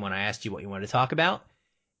this game when I asked you what you wanted to talk about?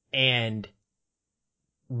 And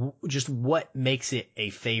just what makes it a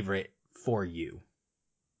favorite for you?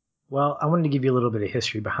 Well, I wanted to give you a little bit of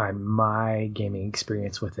history behind my gaming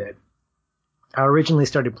experience with it. I originally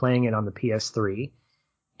started playing it on the PS3,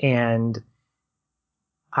 and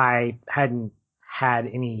I hadn't had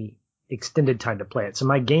any extended time to play it. So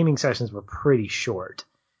my gaming sessions were pretty short.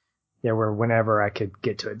 They were whenever I could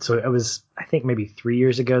get to it. So it was, I think, maybe 3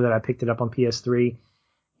 years ago that I picked it up on PS3.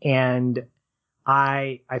 And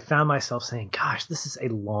I found myself saying, gosh, this is a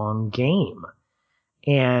long game.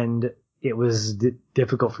 And it was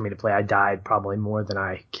difficult for me to play. I died probably more than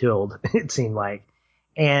I killed, it seemed like.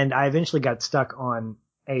 And I eventually got stuck on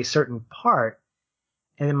a certain part,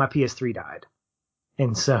 and then my PS3 died.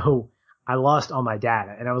 And so I lost all my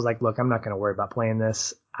data. And I was like, look, I'm not going to worry about playing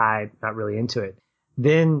this. I'm not really into it.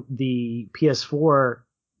 Then the PS4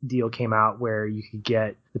 deal came out where you could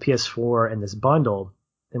get the PS4 and this bundle,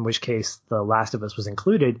 in which case The Last of Us was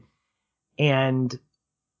included. And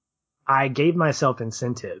I gave myself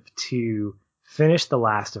incentive to finish The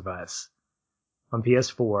Last of Us on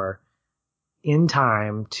PS4 in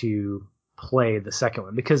time to play the second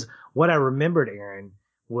one. Because what I remembered, Aaron,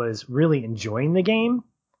 was really enjoying the game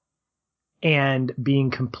and being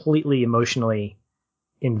completely emotionally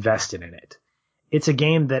invested in it. It's a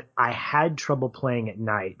game that I had trouble playing at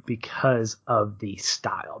night because of the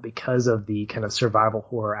style, because of the kind of survival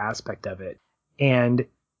horror aspect of it. And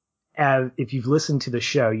if you've listened to the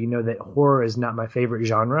show, you know that horror is not my favorite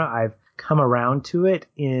genre. I've come around to it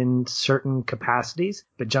in certain capacities,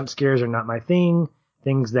 but jump scares are not my thing.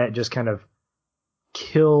 Things that just kind of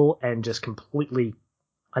kill and just completely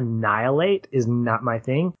annihilate is not my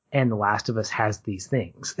thing. And The Last of Us has these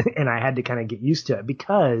things. And I had to kind of get used to it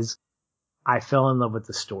because I fell in love with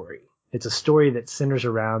the story. It's a story that centers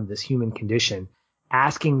around this human condition,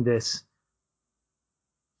 asking this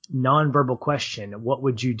nonverbal question: what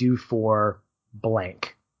would you do for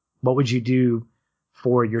blank? What would you do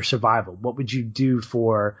for your survival? What would you do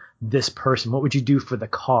for this person? What would you do for the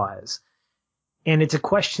cause? And it's a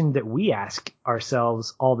question that we ask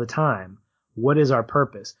ourselves all the time. What is our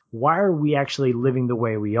purpose? Why are we actually living the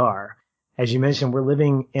way we are? As you mentioned, we're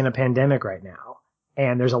living in a pandemic right now,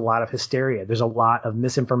 and there's a lot of hysteria. There's a lot of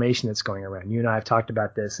misinformation that's going around. You and I have talked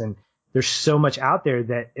about this, and there's so much out there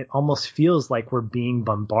that it almost feels like we're being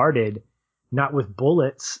bombarded, not with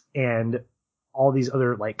bullets and all these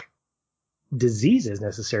other like diseases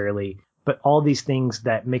necessarily, but all these things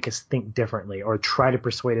that make us think differently or try to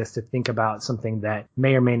persuade us to think about something that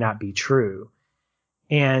may or may not be true.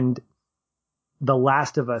 And The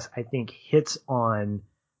Last of Us, I think, hits on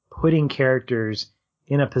putting characters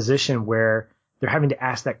in a position where they're having to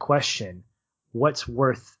ask that question: what's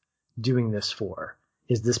worth doing this for?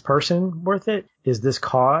 Is this person worth it? Is this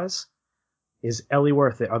cause? Is Ellie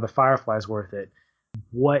worth it? Are the Fireflies worth it?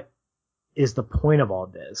 What is the point of all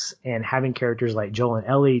this? And having characters like Joel and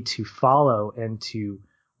Ellie to follow and to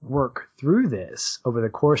work through this over the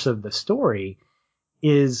course of the story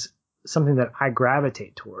is something that I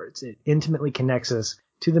gravitate towards. It intimately connects us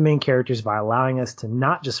to the main characters by allowing us to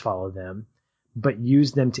not just follow them, but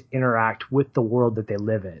use them to interact with the world that they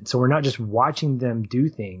live in. So we're not just watching them do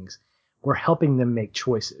things, we're helping them make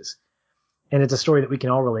choices. And it's a story that we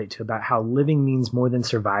can all relate to about how living means more than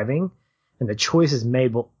surviving, and the choices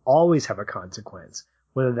made will always have a consequence.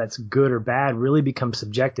 Whether that's good or bad really becomes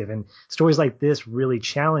subjective, and stories like this really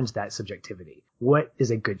challenge that subjectivity. What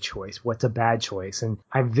is a good choice? What's a bad choice? And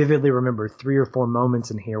I vividly remember 3 or 4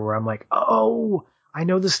 moments in here where I'm like, oh, I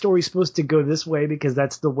know the story's supposed to go this way because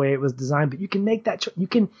that's the way it was designed, but you can make that you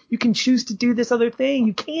can choose to do this other thing.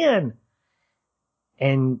 You can.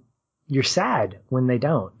 And you're sad when they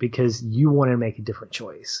don't because you want to make a different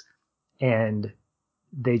choice. And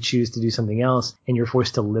they choose to do something else, and you're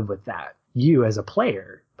forced to live with that. You as a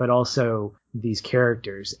player, but also these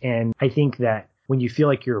characters. And I think that when you feel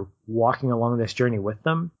like you're walking along this journey with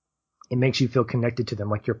them, it makes you feel connected to them,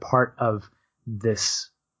 like you're part of this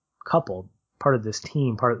couple, part of this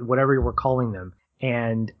team, part of whatever we're calling them.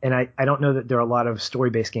 And I don't know that there are a lot of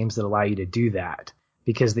story-based games that allow you to do that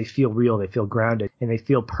because they feel real, they feel grounded, and they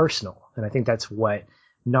feel personal. And I think that's what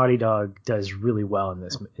Naughty Dog does really well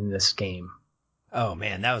in this game. Oh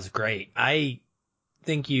man, that was great. I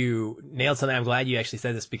think you nailed something. I'm glad you actually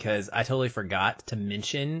said this because I totally forgot to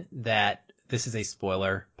mention that this is a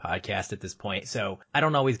spoiler podcast at this point. So I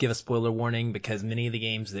don't always give a spoiler warning because many of the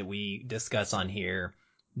games that we discuss on here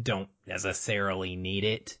don't necessarily need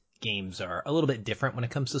it. Games are a little bit different when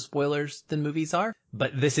it comes to spoilers than movies are,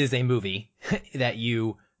 but this is a movie that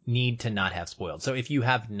you need to not have spoiled. So if you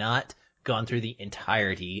have not gone through the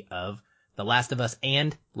entirety of The Last of Us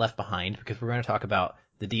and Left Behind, because we're going to talk about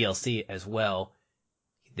the DLC as well,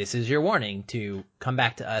 this is your warning to come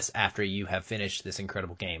back to us after you have finished this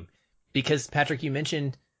incredible game. Because, Patrick, you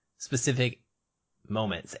mentioned specific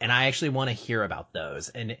moments, and I actually want to hear about those.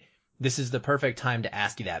 And this is the perfect time to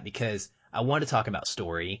ask you that because I want to talk about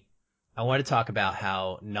story. I want to talk about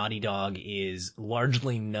how Naughty Dog is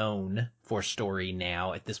largely known for story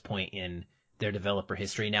now at this point in their developer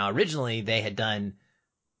history. Now, originally, they had done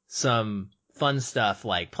some fun stuff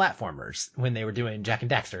like platformers when they were doing Jak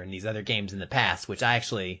and Daxter and these other games in the past, which I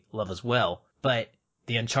actually love as well. But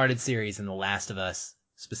the Uncharted series and The Last of Us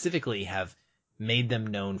specifically have made them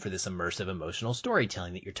known for this immersive emotional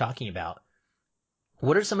storytelling that you're talking about.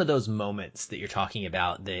 What are some of those moments that you're talking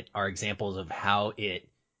about that are examples of how it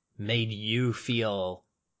made you feel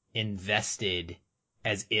invested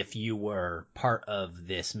as if you were part of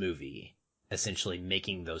this movie essentially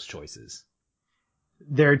making those choices?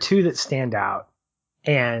 There are two that stand out,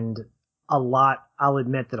 and I'll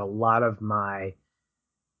admit that a lot of my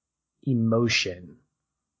emotion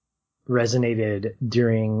resonated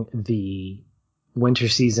during the winter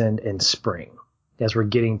season and spring, as we're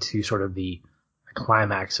getting to sort of the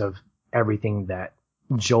climax of everything that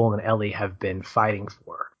Joel and Ellie have been fighting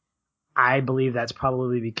for. I believe that's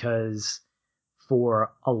probably because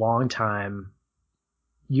for a long time,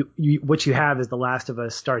 what you have is The Last of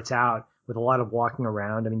Us starts out with a lot of walking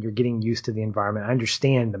around. I mean, you're getting used to the environment. I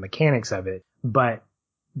understand the mechanics of it, but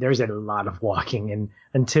there's a lot of walking. And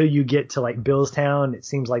until you get to like Billstown, it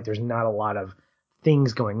seems like there's not a lot of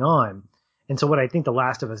things going on. And so what I think The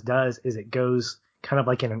Last of Us does is it goes kind of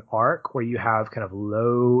like in an arc where you have kind of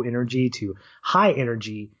low energy to high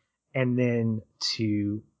energy and then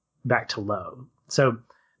to back to low. So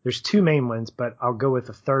there's two main ones, but I'll go with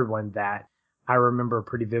the third one that I remember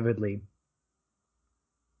pretty vividly.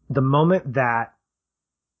 The moment that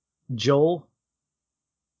Joel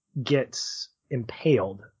gets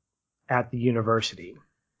impaled at the university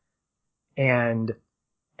and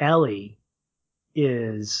Ellie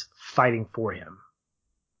is fighting for him.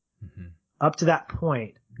 Mm-hmm. Up to that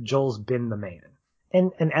point, Joel's been the man.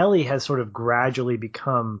 And Ellie has sort of gradually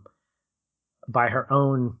become, by her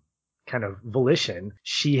own kind of volition,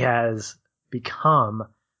 she has become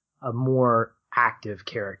a more active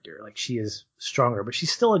character. Like, she is stronger, but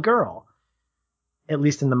she's still a girl, at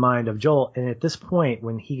least in the mind of Joel. And at this point,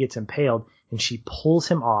 when he gets impaled and she pulls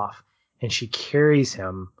him off and she carries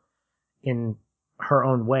him in her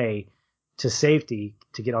own way to safety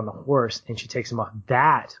to get on the horse and she takes him off,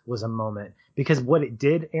 that was a moment. Because what it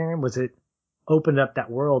did, Aaron, was it opened up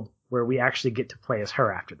that world where we actually get to play as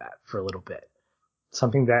her after that for a little bit.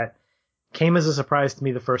 Something that came as a surprise to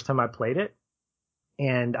me the first time I played it.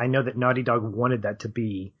 And I know that Naughty Dog wanted that to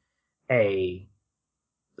be a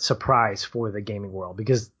surprise for the gaming world,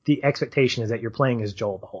 because the expectation is that you're playing as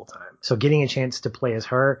Joel the whole time. So getting a chance to play as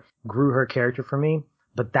her grew her character for me.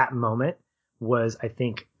 But that moment was, I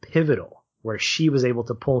think, pivotal, where she was able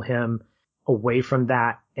to pull him away from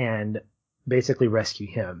that and basically rescue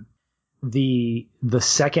him. The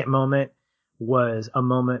second moment was a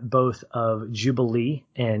moment both of jubilee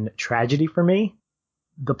and tragedy for me.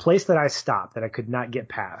 The place that I stopped, that I could not get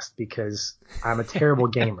past because I'm a terrible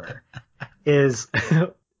gamer, is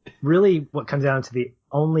really what comes down to the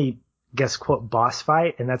only, guess, quote, boss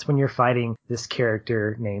fight. And that's when you're fighting this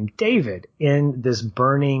character named David in this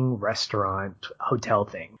burning restaurant hotel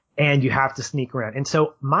thing. And you have to sneak around. And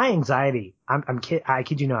so my anxiety, I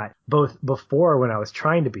kid you not, both before when I was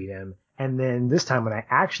trying to beat him and then this time when I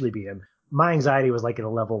actually beat him, my anxiety was like at a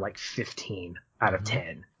level like 15 out of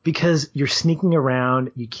 10. Because you're sneaking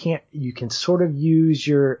around, you can sort of use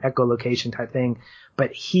your echolocation type thing,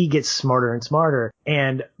 but he gets smarter and smarter.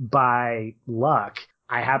 And by luck,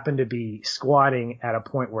 I happened to be squatting at a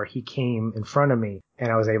point where he came in front of me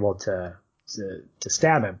and I was able to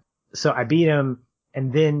stab him. So I beat him,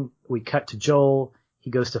 and then we cut to Joel. He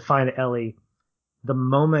goes to find Ellie. The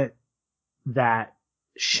moment that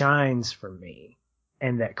shines for me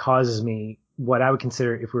and that causes me what I would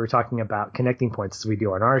consider, if we were talking about connecting points as we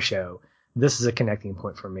do on our show, this is a connecting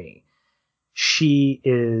point for me. She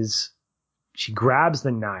grabs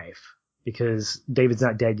the knife because David's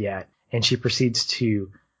not dead yet, and she proceeds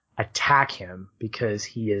to attack him because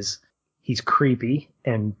he's creepy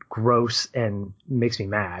and gross and makes me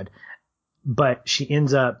mad. But she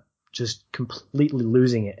ends up just completely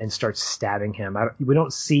losing it and starts stabbing him. We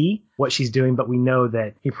don't see what she's doing, but we know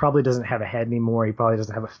that he probably doesn't have a head anymore. He probably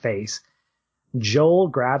doesn't have a face. Joel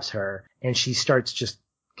grabs her and she starts just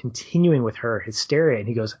continuing with her hysteria. And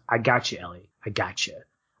he goes, "I got you, Ellie. I got you.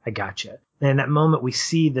 I got you." And in that moment, we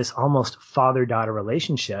see this almost father-daughter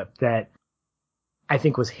relationship that I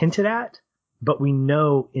think was hinted at, but we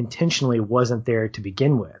know intentionally wasn't there to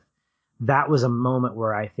begin with. That was a moment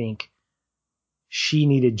where I think she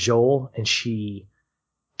needed Joel and she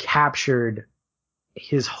captured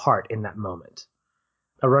his heart in that moment.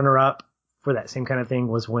 A runner-up for that same kind of thing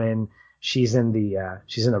was when she's in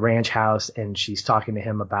the ranch house and she's talking to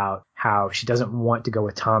him about how she doesn't want to go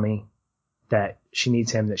with Tommy, that she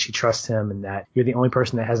needs him, that she trusts him, and that you're the only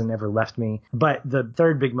person that hasn't ever left me. But the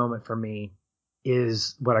third big moment for me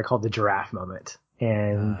is what I call the giraffe moment.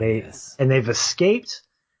 And they've escaped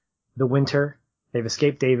the winter. They've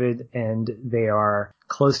escaped David, and they are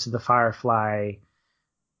close to the Firefly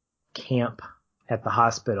camp at the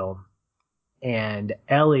hospital. And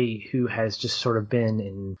Ellie, who has just sort of been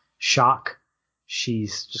in shock,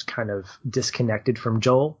 she's just kind of disconnected from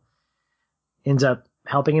Joel, ends up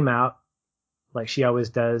helping him out like she always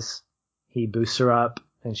does. He boosts her up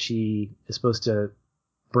and she is supposed to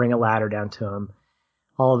bring a ladder down to him.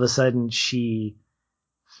 All of a sudden she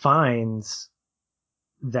finds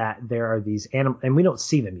that there are these animals, and we don't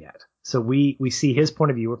see them yet. So we see his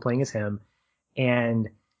point of view. We're playing as him, and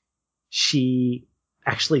she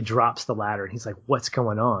actually drops the ladder, and he's like, what's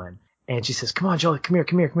going on? And she says, come on, Joel, come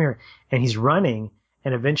here. And he's running,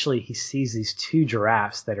 and eventually he sees these two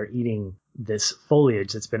giraffes that are eating this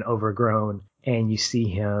foliage that's been overgrown, and you see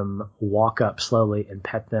him walk up slowly and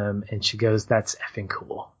pet them, and she goes, that's effing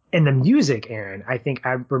cool. And the music, Aaron, I think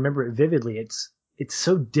I remember it vividly. It's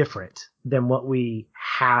so different than what we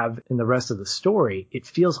have in the rest of the story. It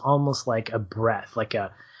feels almost like a breath, like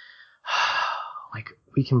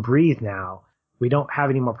we can breathe now. We don't have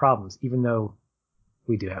any more problems, even though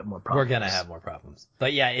we do have more problems. We're going to have more problems.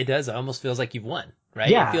 But yeah, it does. It almost feels like you've won, right?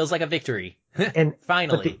 Yeah. It feels like a victory. And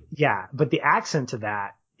finally. But the accent to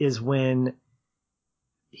that is when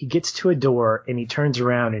he gets to a door and he turns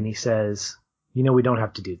around and he says, we don't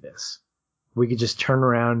have to do this. We could just turn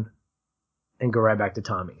around and go right back to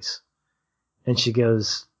Tommy's. And she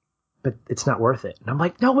goes, but it's not worth it. And I'm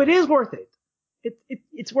like, no, it is worth it.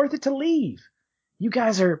 It's worth it to leave. You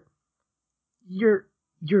guys are,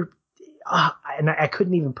 and I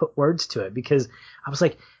couldn't even put words to it because I was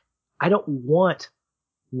like, I don't want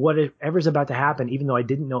whatever's about to happen, even though I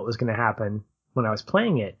didn't know it was going to happen when I was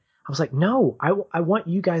playing it. I was like, no, I want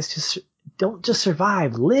you guys to don't just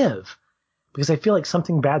survive, live, because I feel like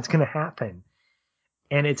something bad's going to happen.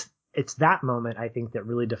 And it's that moment, I think, that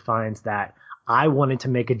really defines that I wanted to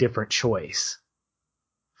make a different choice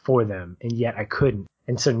for them, and yet I couldn't.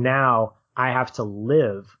 And so now I have to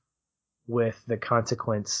live with the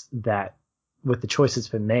consequence with the choice that's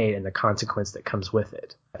been made and the consequence that comes with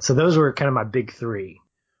it. So those were kind of my big three.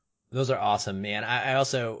 Those are awesome, man. I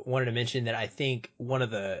also wanted to mention that I think one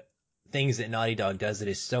of the things that Naughty Dog does that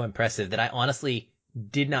is so impressive that I honestly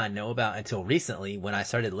did not know about until recently when I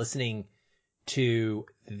started listening to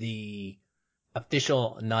the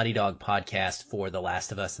official Naughty Dog podcast for The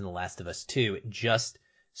Last of Us and The Last of Us 2. It just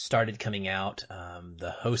started coming out.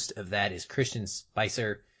 The host of that is Christian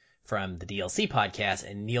Spicer from the DLC podcast,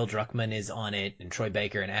 and Neil Druckmann is on it, and Troy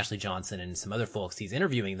Baker and Ashley Johnson and some other folks. He's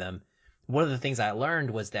interviewing them. One of the things I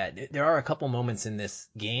learned was that there are a couple moments in this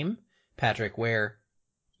game, Patrick, where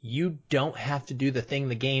you don't have to do the thing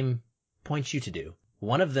the game points you to do.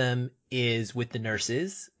 One of them is with the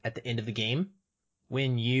nurses at the end of the game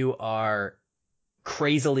when you are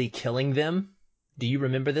crazily killing them. Do you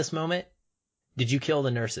remember this moment? Did you kill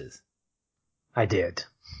the nurses? I did.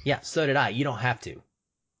 Yeah, so did I. You don't have to.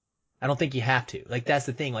 I don't think you have to. Like, that's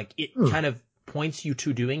the thing. Like, it kind of points you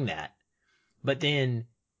to doing that, but then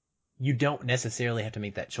you don't necessarily have to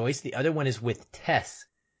make that choice. The other one is with Tess.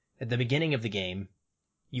 At the beginning of the game,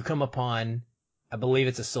 you come upon, I believe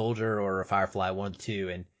it's a soldier or a firefly, one of the two,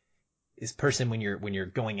 and this person when you're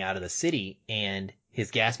going out of the city, and his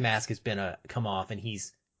gas mask has been come off, and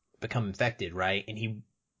he's become infected, right? And he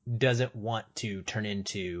doesn't want to turn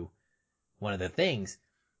into one of the things.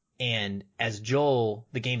 And as Joel,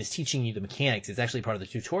 the game is teaching you the mechanics. It's actually part of the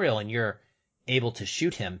tutorial, and you're able to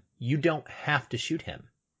shoot him. You don't have to shoot him.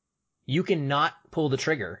 You can not pull the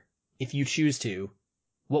trigger if you choose to.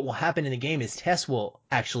 What will happen in the game is Tess will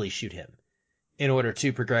actually shoot him in order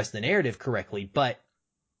to progress the narrative correctly, but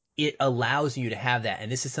it allows you to have that.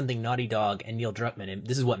 And this is something Naughty Dog and Neil Druckmann, and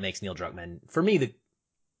this is what makes Neil Druckmann, for me,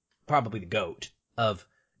 probably the GOAT of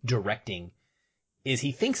directing, is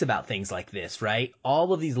he thinks about things like this, right?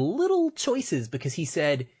 All of these little choices, because he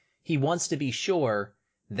said he wants to be sure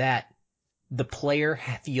that the player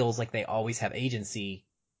feels like they always have agency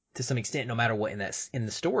to some extent, no matter what in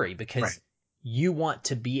the story, because you want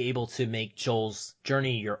to be able to make Joel's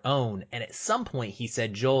journey your own. And at some point he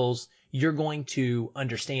said, you're going to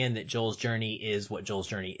understand that Joel's journey is what Joel's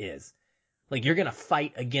journey is. Like, you're going to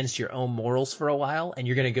fight against your own morals for a while, and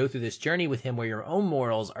you're going to go through this journey with him where your own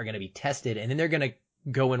morals are going to be tested, and then they're going to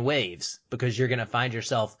go in waves because you're going to find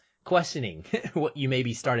yourself questioning what you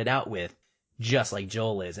maybe started out with, just like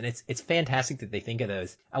Joel is. And it's fantastic that they think of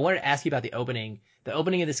those. I wanted to ask you about the opening. The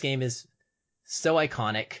opening of this game is so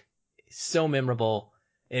iconic, so memorable.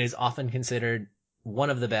 It is often considered one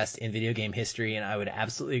of the best in video game history, and I would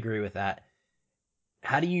absolutely agree with that.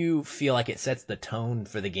 How do you feel like it sets the tone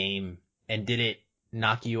for the game? And did it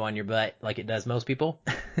knock you on your butt like it does most people?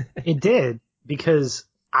 It did, because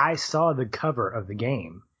I saw the cover of the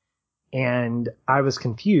game and I was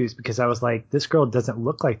confused because I was like, this girl doesn't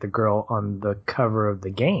look like the girl on the cover of the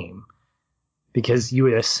game, because you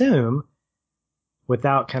would assume,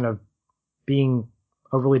 without kind of being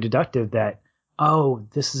overly deductive, that, oh,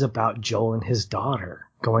 this is about Joel and his daughter.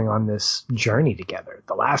 going on this journey together.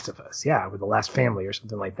 The Last of Us, yeah, or The Last Family or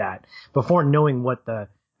something like that, before knowing what the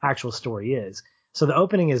actual story is. So the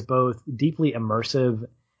opening is both deeply immersive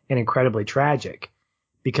and incredibly tragic,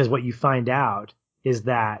 because what you find out is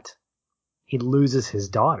that he loses his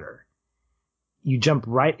daughter. You jump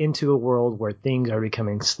right into a world where things are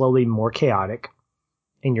becoming slowly more chaotic,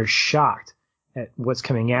 and you're shocked at what's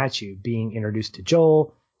coming at you, being introduced to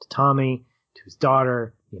Joel, to Tommy, to his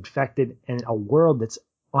daughter, the infected, and a world that's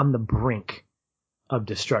on the brink of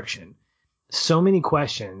destruction. So many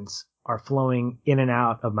questions are flowing in and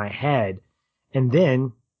out of my head, and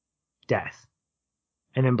then death,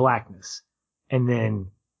 and then blackness, and then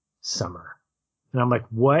summer. And I'm like,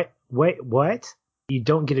 what? Wait, what? You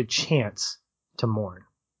don't get a chance to mourn.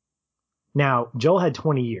 Now, Joel had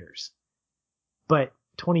 20 years, but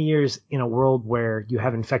 20 years in a world where you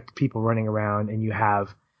have infected people running around and you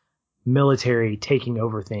have military taking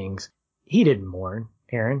over things, he didn't mourn,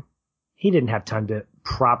 Aaron. He didn't have time to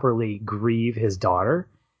properly grieve his daughter.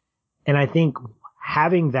 And I think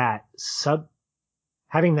having that sudden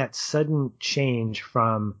change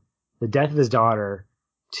from the death of his daughter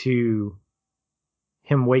to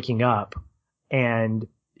him waking up and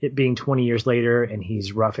it being 20 years later and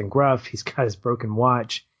he's rough and gruff, he's got his broken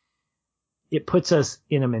watch, it puts us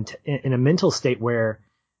in a mental state where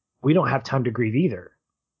we don't have time to grieve either.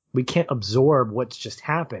 We can't absorb what's just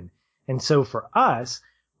happened. And so for us,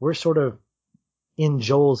 we're sort of in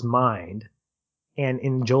Joel's mind and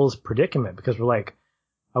in Joel's predicament, because we're like,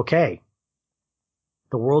 okay,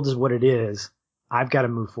 the world is what it is. I've got to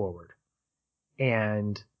move forward.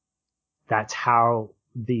 And that's how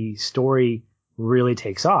the story really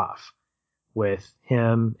takes off, with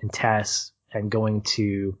him and Tess and going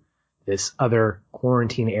to this other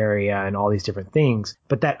quarantine area and all these different things.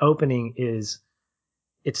 But that opening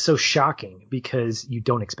it's so shocking because you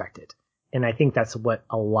don't expect it. And I think that's what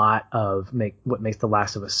what makes The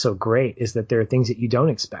Last of Us so great, is that there are things that you don't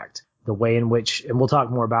expect. The way in which, and we'll talk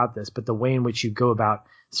more about this, but the way in which you go about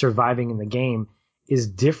surviving in the game is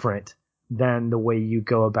different than the way you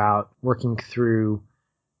go about working through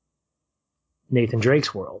Nathan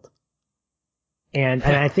Drake's world. And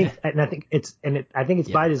I think it's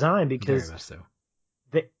by design, because very much so.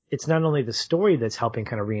 It's not only the story that's helping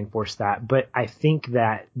kind of reinforce that, but I think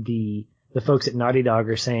that the folks at Naughty Dog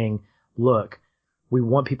are saying, look, we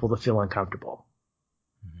want people to feel uncomfortable.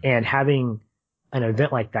 Mm-hmm. And having an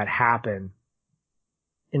event like that happen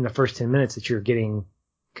in the first 10 minutes that you're getting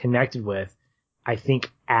connected with, I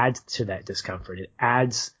think adds to that discomfort. It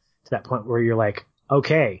adds to that point where you're like,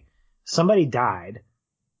 okay, somebody died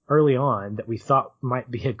early on that we thought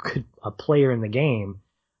might be a player in the game.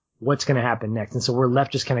 What's going to happen next? And so we're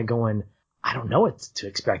left just kind of going, I don't know what to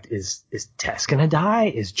expect. Is Tess going to die?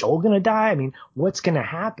 Is Joel going to die? I mean, what's going to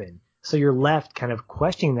happen? So you're left kind of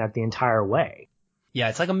questioning that the entire way. Yeah,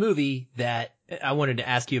 it's like a movie that I wanted to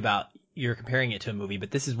ask you about. You're comparing it to a movie,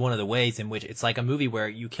 but this is one of the ways in which it's like a movie where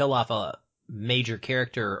you kill off a major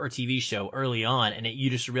character or TV show early on, and you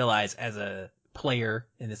just realize as a player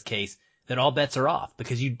in this case that all bets are off,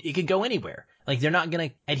 because it could go anywhere. Like, they're not going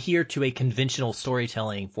to adhere to a conventional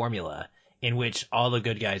storytelling formula in which all the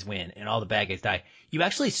good guys win and all the bad guys die. You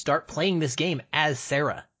actually start playing this game as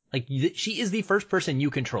Sarah. Like, she is the first person you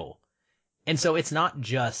control. And so it's not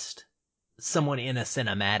just someone in a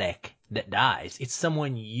cinematic that dies. It's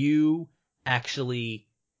someone you actually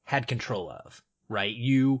had control of, right?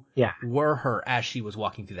 You were her as she was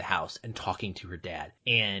walking through the house and talking to her dad.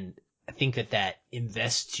 And I think that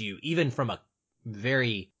invests you, even from a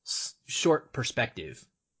very short perspective,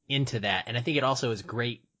 into that. And I think it also is a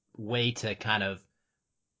great way to kind of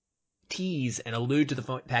tease and allude to the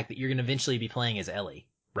fact that you're going to eventually be playing as Ellie,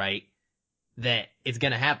 right? That it's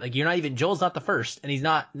going to happen. Like, Joel's not the first, and he's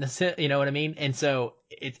not, you know what I mean? And so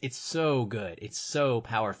it's so good. It's so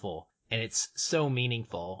powerful, and it's so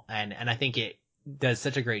meaningful. And I think it does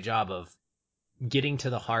such a great job of getting to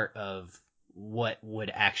the heart of what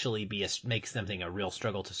would actually make something a real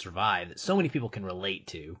struggle to survive that so many people can relate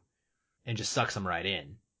to, and just sucks them right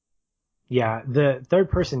in. Yeah, the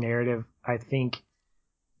third person narrative, I think,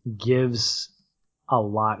 gives a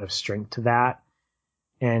lot of strength to that.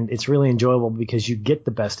 And it's really enjoyable because you get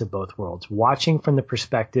the best of both worlds. Watching from the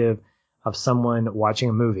perspective of someone watching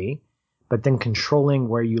a movie, but then controlling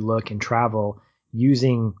where you look and travel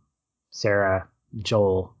using Sarah,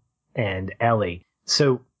 Joel, and Ellie.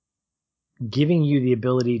 So giving you the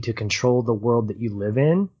ability to control the world that you live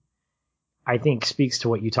in, I think speaks to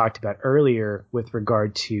what you talked about earlier with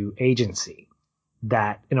regard to agency.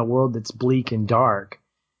 That in a world that's bleak and dark,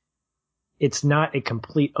 it's not a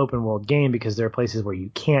complete open world game, because there are places where you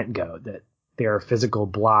can't go, that there are physical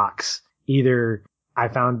blocks, either I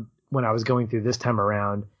found when I was going through this time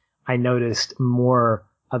around, I noticed more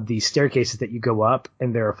of these staircases that you go up,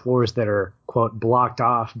 and there are floors that are, quote, blocked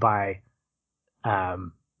off by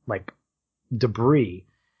like debris.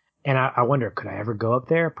 And I wonder, could I ever go up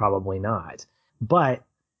there? Probably not. But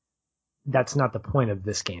that's not the point of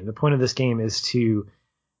this game. The point of this game is to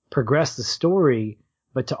progress the story,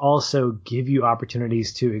 but to also give you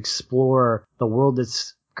opportunities to explore the world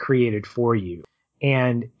that's created for you.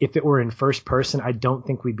 And if it were in first person, I don't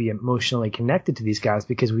think we'd be emotionally connected to these guys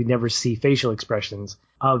because we'd never see facial expressions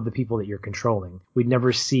of the people that you're controlling. We'd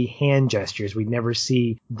never see hand gestures. We'd never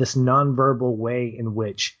see this nonverbal way in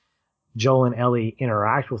which Joel and Ellie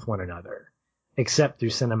interact with one another, except through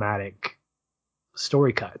cinematic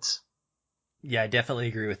story cuts. Yeah, I definitely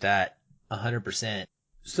agree with that 100%.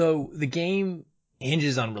 So the game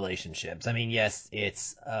hinges on relationships. I mean, yes,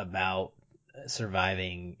 it's about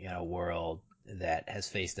surviving in a world that has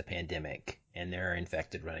faced a pandemic and there are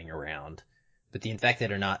infected running around. But the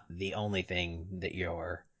infected are not the only thing that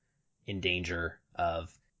you're in danger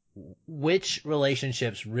of. Which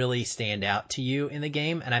relationships really stand out to you in the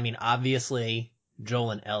game? And I mean, obviously,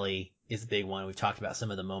 Joel and Ellie is the big one. We've talked about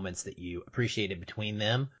some of the moments that you appreciated between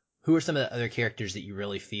them. Who are some of the other characters that you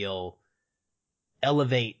really feel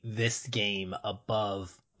elevate this game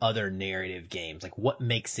above other narrative games? Like, what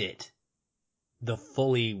makes it the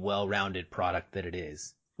fully well-rounded product that it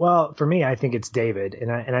is? Well, for me, I think it's David,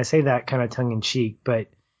 and I say that kind of tongue in cheek, but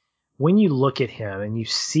when you look at him and you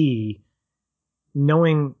see,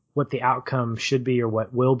 knowing what the outcome should be or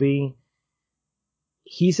what will be,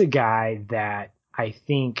 he's a guy that I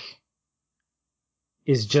think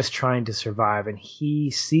is just trying to survive, and he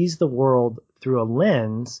sees the world through a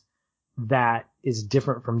lens that is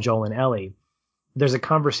different from Joel and Ellie. There's a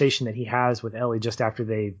conversation that he has with Ellie just after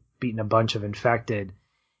they've beaten a bunch of infected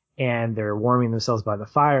and they're warming themselves by the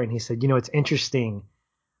fire. And he said, it's interesting.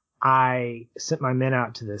 I sent my men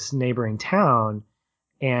out to this neighboring town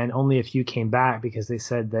and only a few came back because they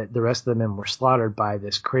said that the rest of the men were slaughtered by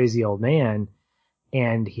this crazy old man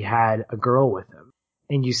and he had a girl with him.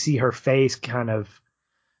 And you see her face kind of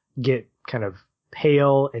get kind of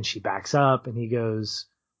pale and she backs up and he goes,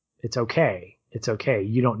 it's okay. It's okay.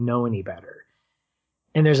 You don't know any better.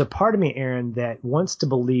 And there's a part of me, Aaron, that wants to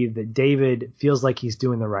believe that David feels like he's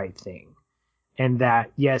doing the right thing. And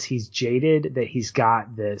that, yes, he's jaded, that he's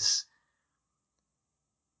got this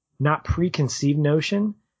not preconceived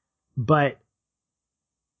notion, but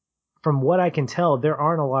from what I can tell, there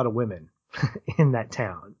aren't a lot of women in that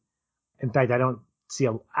town. In fact, I don't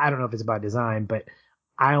know if it's by design, but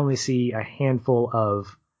I only see a handful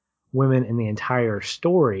of women in the entire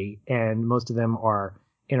story, and most of them are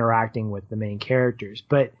interacting with the main characters.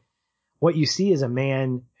 But what you see is a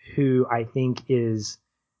man who I think is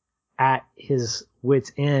at his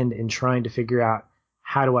wit's end in trying to figure out,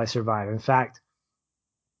 how do I survive? In fact,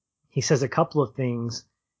 he says a couple of things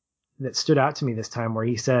that stood out to me this time where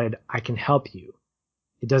he said, I can help you.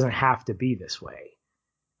 It doesn't have to be this way.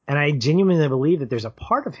 And I genuinely believe that there's a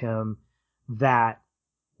part of him that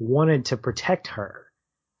wanted to protect her.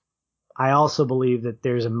 I also believe that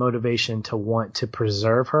there's a motivation to want to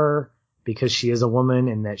preserve her because she is a woman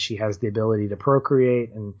and that she has the ability to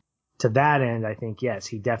procreate. And to that end, I think, yes,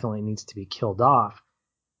 he definitely needs to be killed off.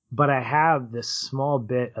 But I have this small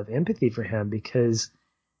bit of empathy for him because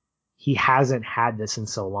he hasn't had this in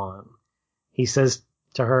so long. He says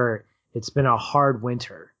to her, it's been a hard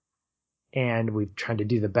winter and we've tried to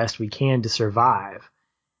do the best we can to survive.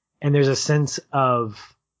 And there's a sense of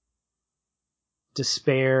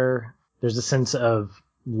despair. There's a sense of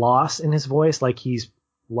loss in his voice, like he's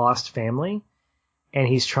lost family. And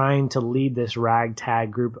he's trying to lead this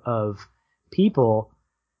ragtag group of people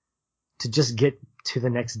to just get to the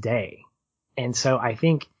next day. And so I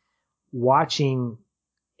think watching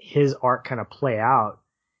his arc kind of play out,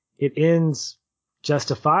 it ends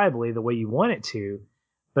justifiably the way you want it to.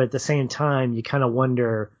 But at the same time, you kind of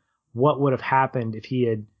wonder what would have happened if he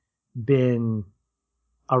had been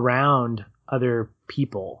around other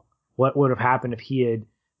people. What would have happened if he had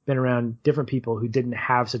been around different people who didn't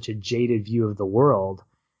have such a jaded view of the world?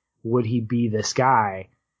 Would he be this guy?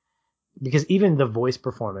 Because even the voice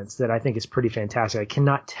performance that I think is pretty fantastic, I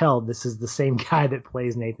cannot tell this is the same guy that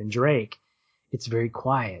plays Nathan Drake. It's very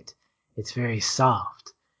quiet. It's very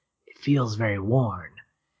soft. It feels very worn.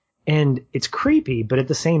 And it's creepy, but at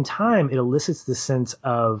the same time, it elicits the sense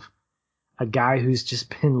of a guy who's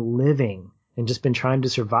just been living and just been trying to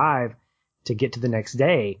survive to get to the next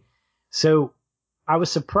day. So I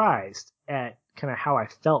was surprised at kind of how I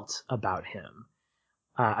felt about him.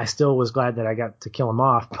 I still was glad that I got to kill him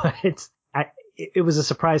off, but it was a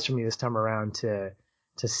surprise for me this time around to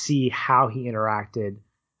to see how he interacted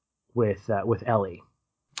with Ellie.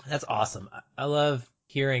 That's awesome. I love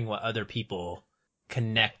hearing what other people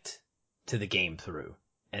connect to the game through.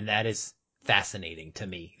 And that is fascinating to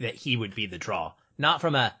me that he would be the draw. Not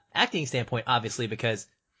from a acting standpoint, obviously, because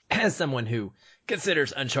as someone who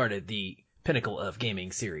considers Uncharted the pinnacle of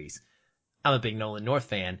gaming series, I'm a big Nolan North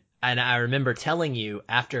fan. And I remember telling you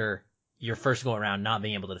after your first go around not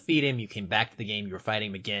being able to defeat him, you came back to the game, you were fighting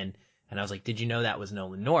him again. And I was like, did you know that was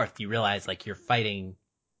Nolan North? You realize like you're fighting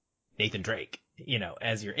Nathan Drake,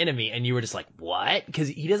 as your enemy. And you were just like, what? Because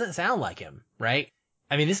he doesn't sound like him, right?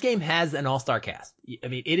 I mean, this game has an all-star cast. I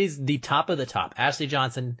mean, it is the top of the top. Ashley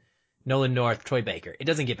Johnson, Nolan North, Troy Baker. It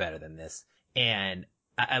doesn't get better than this. And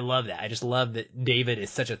I love that. I just love that David is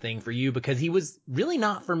such a thing for you because he was really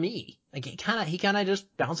not for me. Like he kind of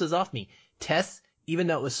just bounces off me. Tess, even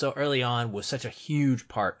though it was so early on, was such a huge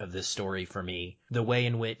part of this story for me. The way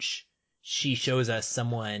in which she shows us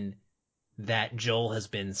someone that Joel has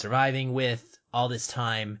been surviving with all this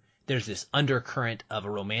time. There's this undercurrent of a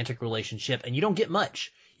romantic relationship, and you don't get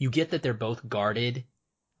much. You get that they're both guarded.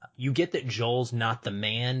 You get that Joel's not the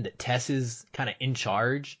man, that Tess is kind of in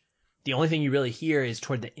charge. The only thing you really hear is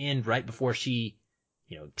toward the end, right before she,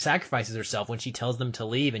 sacrifices herself, when she tells them to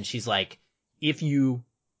leave, and she's like, if you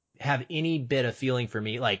have any bit of feeling for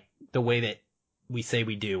me, like the way that we say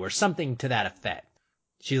we do, or something to that effect,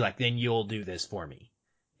 she's like, then you'll do this for me.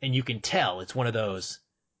 And you can tell it's one of those,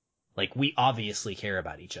 like, we obviously care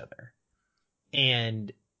about each other.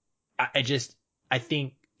 And I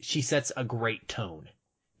think she sets a great tone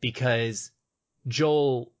because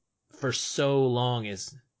Joel for so long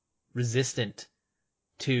is resistant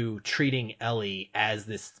to treating Ellie as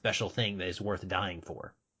this special thing that is worth dying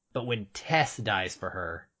for. But when Tess dies for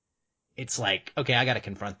her, it's like, okay, I got to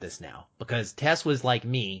confront this now because Tess was like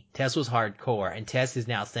me. Tess was hardcore, and Tess is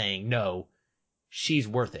now saying, no, she's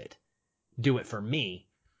worth it. Do it for me.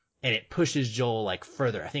 And it pushes Joel like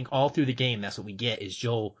further. I think all through the game, that's what we get is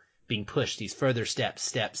Joel being pushed these further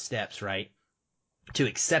steps, right? To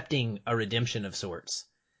accepting a redemption of sorts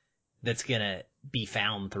that's going to be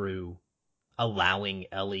found through allowing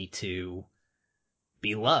Ellie to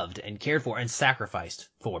be loved and cared for and sacrificed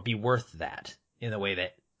for, be worth that in the way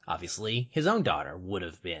that obviously his own daughter would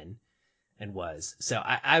have been and was. So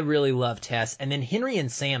I really love Tess. And then Henry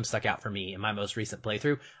and Sam stuck out for me in my most recent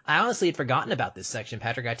playthrough. I honestly had forgotten about this section.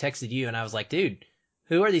 Patrick, I texted you and I was like, dude,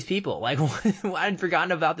 who are these people? Like, I'd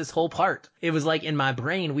forgotten about this whole part. It was like in my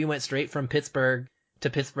brain, we went straight from Pittsburgh to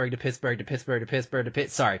Pittsburgh to Pittsburgh to Pittsburgh to Pittsburgh to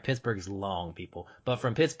Sorry, Pittsburgh is long, people. But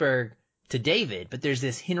from Pittsburgh to David. But there's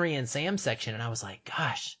this Henry and Sam section and I was like,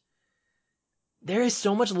 gosh, there is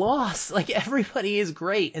so much loss. Like everybody is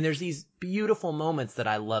great. And there's these beautiful moments that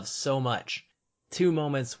I love so much. 2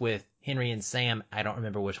 moments with Henry and Sam. I don't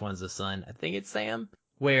remember which one's the son. I think it's Sam,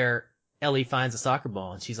 where Ellie finds a soccer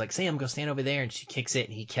ball and she's like, Sam, go stand over there. And she kicks it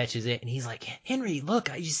and he catches it. And he's like, Henry, look,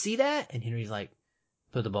 you see that? And Henry's like,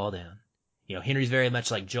 put the ball down. Henry's very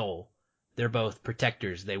much like Joel. They're both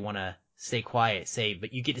protectors. They want to stay quiet, save,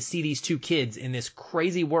 but you get to see these 2 kids in this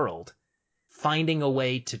crazy world finding a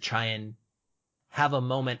way to try and have a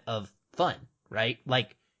moment of fun, right?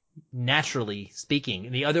 Like naturally speaking.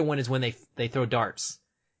 And the other one is when they throw darts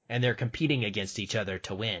and they're competing against each other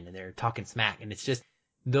to win and they're talking smack. And it's just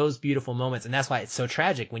those beautiful moments. And that's why it's so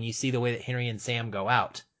tragic when you see the way that Henry and Sam go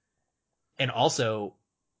out. And also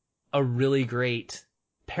a really great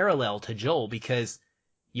parallel to Joel because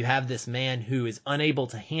you have this man who is unable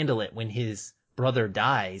to handle it when his brother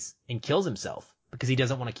dies and kills himself because he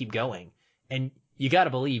doesn't want to keep going. And you got to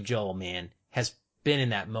believe Joel, man, has been in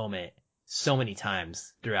that moment so many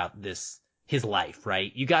times throughout his life,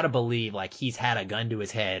 right? You got to believe like he's had a gun to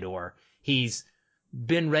his head or he's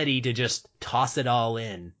been ready to just toss it all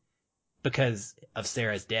in because of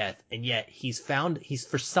Sarah's death. And yet he's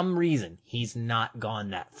for some reason, he's not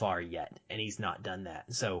gone that far yet. And he's not done that.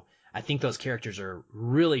 So I think those characters are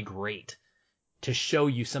really great to show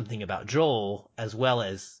you something about Joel as well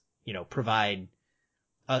as, provide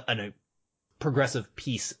a progressive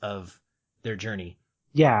piece of their journey.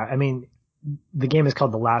 Yeah, I mean, the game is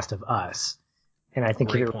called The Last of Us. And I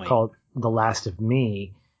think if it were called The Last of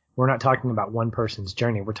Me, we're not talking about one person's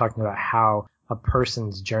journey. We're talking about how a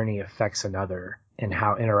person's journey affects another and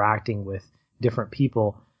how interacting with different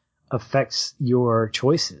people affects your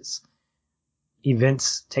choices.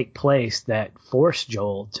 Events take place that force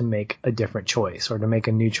Joel to make a different choice or to make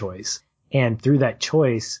a new choice. And through that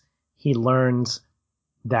choice, he learns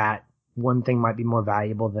that one thing might be more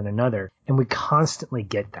valuable than another. And we constantly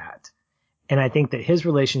get that. And I think that his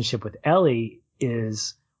relationship with Ellie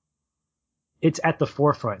is it's at the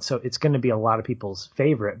forefront. So it's going to be a lot of people's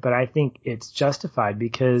favorite, but I think it's justified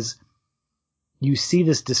because you see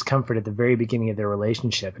this discomfort at the very beginning of their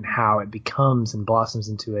relationship and how it becomes and blossoms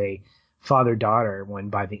into a father-daughter when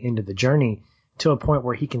by the end of the journey to a point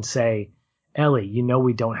where he can say, Ellie, you know,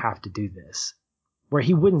 we don't have to do this. Where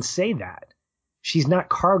he wouldn't say that. She's not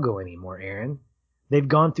cargo anymore, Aaron. They've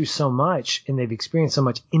gone through so much and they've experienced so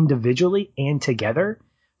much individually and together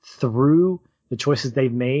through the choices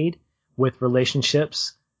they've made with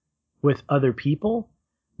relationships with other people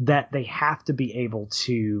that they have to be able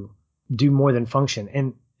to do more than function.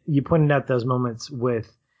 And you pointed out those moments with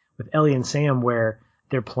Ellie and Sam where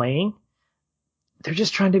they're playing. They're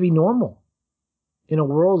just trying to be normal in a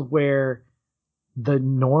world where the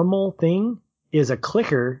normal thing is a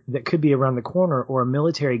clicker that could be around the corner or a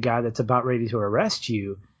military guy that's about ready to arrest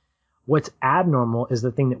you. What's abnormal is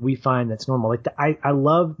the thing that we find that's normal. Like I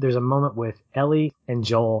love, there's a moment with Ellie and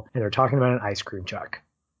Joel and they're talking about an ice cream truck.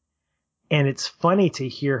 And it's funny to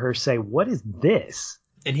hear her say, what is this?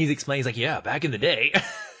 And he's explaining, he's like, yeah, back in the day.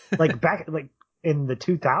 Back in the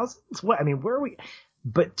 2000s? What? I mean, where are we?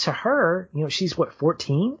 But to her, you know, she's what,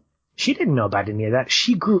 14? She didn't know about any of that.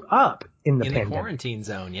 She grew up in the pandemic. The quarantine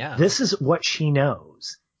zone, yeah. This is what she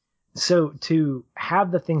knows. So to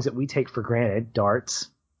have the things that we take for granted, darts,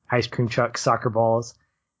 ice cream trucks, soccer balls,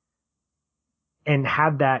 and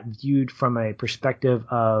have that viewed from a perspective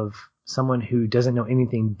of someone who doesn't know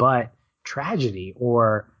anything but tragedy,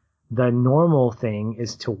 or the normal thing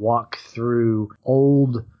is to walk through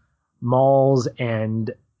old malls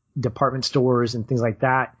and department stores and things like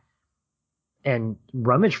that and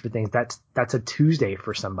rummage for things. That's a Tuesday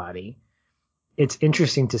for somebody. It's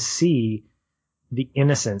interesting to see the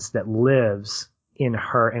innocence that lives in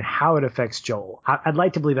her and how it affects Joel. I'd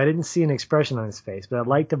like to believe, I didn't see an expression on his face, but I'd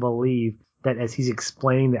like to believe that as he's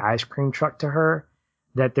explaining the ice cream truck to her,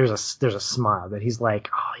 that there's a smile, that he's like,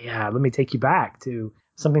 oh yeah, let me take you back to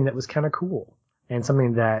something that was kind of cool and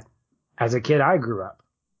something that as a kid I grew up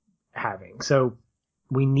having. So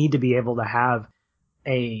we need to be able to have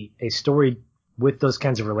a story with those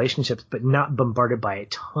kinds of relationships, but not bombarded by a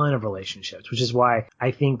ton of relationships, which is why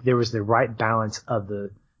I think there was the right balance of the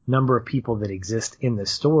number of people that exist in the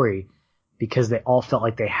story, because they all felt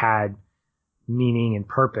like they had meaning and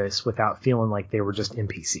purpose without feeling like they were just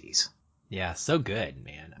NPCs. Yeah, so good,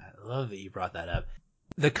 man. I love that you brought that up.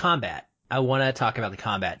 The combat. I want to talk about the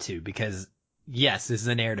combat too, because yes, this is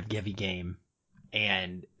a narrative-heavy game,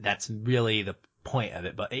 and that's really the point of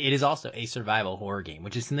it, but it is also a survival horror game,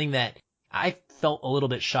 which is something that I felt a little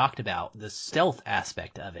bit shocked about, the stealth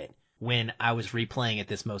aspect of it, when I was replaying it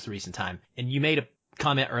this most recent time. And you made a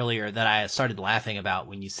comment earlier that I started laughing about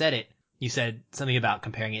when you said it. You said something about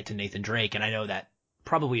comparing it to Nathan Drake, and I know that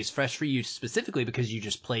probably is fresh for you specifically because you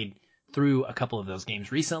just played through a couple of those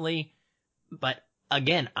games recently. But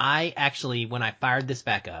again, I actually, when I fired this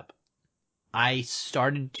back up, I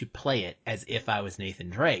started to play it as if I was Nathan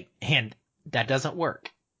Drake, and that doesn't work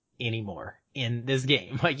anymore in this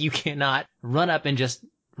game. Like, you cannot run up and just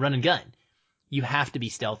run and gun. You have to be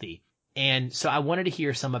stealthy. And so I wanted to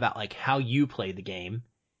hear some about like how you played the game,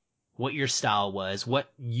 what your style was,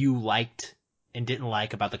 what you liked and didn't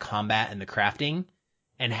like about the combat and the crafting,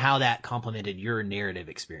 and how that complemented your narrative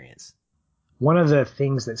experience. One of the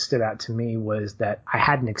things that stood out to me was that I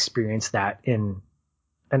hadn't experienced that in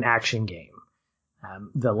an action game.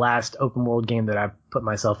 The last open world game that I put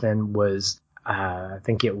myself in was, I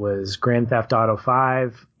think it was Grand Theft Auto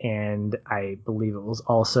 5, and I believe it was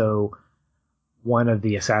also one of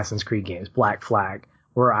the Assassin's Creed games, Black Flag,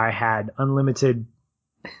 where I had unlimited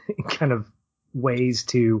kind of ways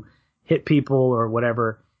to hit people or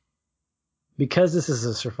whatever. Because this is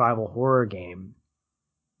a survival horror game,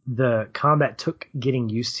 the combat took getting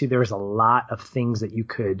used to. There was a lot of things that you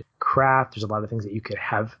could craft. There's a lot of things that you could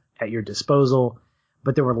have at your disposal,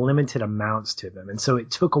 but there were limited amounts to them. And so it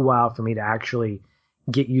took a while for me to actually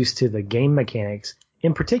get used to the game mechanics,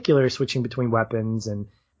 in particular switching between weapons and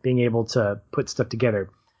being able to put stuff together.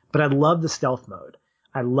 But I love the stealth mode.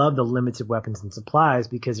 I love the limited weapons and supplies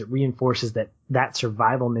because it reinforces that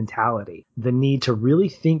survival mentality, the need to really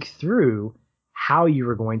think through how you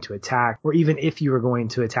were going to attack, or even if you were going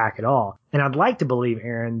to attack at all. And I'd like to believe,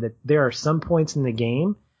 Aaron, that there are some points in the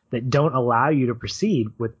game that don't allow you to proceed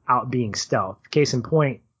without being stealth. Case in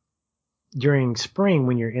point, during spring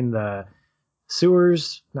when you're in the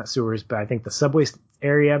sewers, not sewers, but I think the subway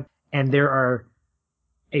area, and there are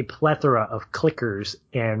a plethora of clickers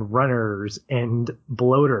and runners and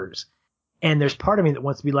bloaters. And there's part of me that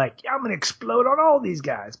wants to be like, yeah, I'm going to explode on all these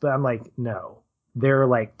guys. But I'm like, no, there are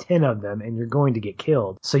like 10 of them and you're going to get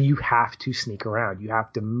killed. So you have to sneak around. You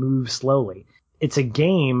have to move slowly. It's a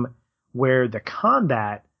game where the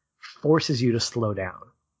combat forces you to slow down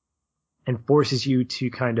and forces you to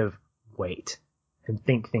kind of wait and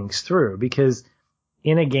think things through. Because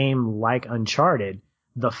in a game like Uncharted,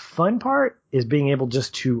 the fun part is being able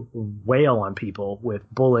just to wail on people with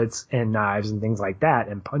bullets and knives and things like that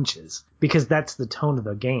and punches, because that's the tone of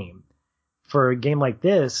the game. For a game like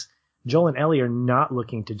this, Joel and Ellie are not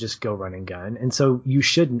looking to just go run and gun. And so you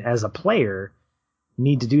shouldn't, as a player,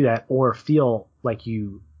 need to do that or feel like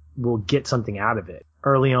you will get something out of it.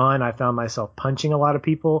 Early on, I found myself punching a lot of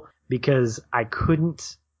people because I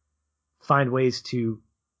couldn't find ways to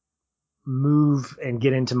move and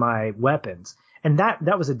get into my weapons. And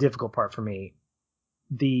that was a difficult part for me.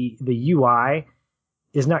 The UI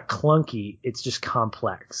is not clunky, it's just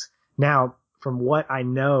complex. Now, from what I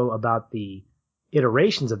know about the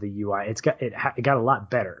iterations of the UI, it got a lot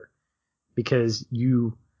better, because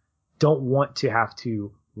you don't want to have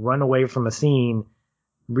to run away from a scene,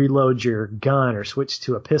 reload your gun or switch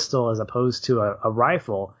to a pistol as opposed to a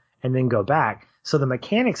rifle, and then go back. So the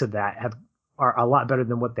mechanics of that are a lot better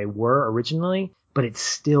than what they were originally, but it's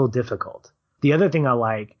still difficult. The other thing I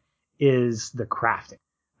like is the crafting.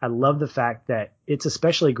 I love the fact that it's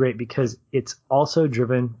especially great because it's also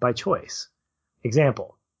driven by choice.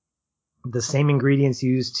 Example, the same ingredients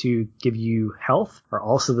used to give you health are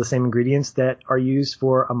also the same ingredients that are used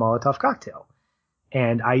for a Molotov cocktail.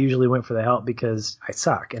 And I usually went for the health because I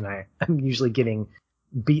suck, and I'm usually getting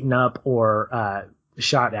beaten up or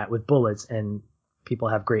shot at with bullets, and people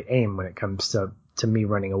have great aim when it comes to me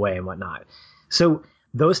running away and whatnot. So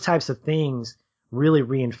those types of things really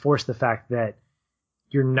reinforce the fact that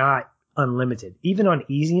you're not unlimited. Even on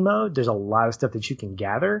easy mode, there's a lot of stuff that you can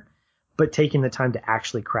gather, but taking the time to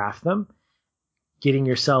actually craft them, getting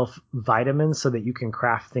yourself vitamins so that you can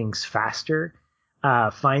craft things faster,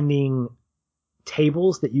 finding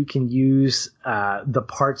tables that you can use, the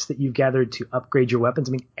parts that you've gathered to upgrade your weapons.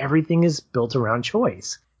 I mean, everything is built around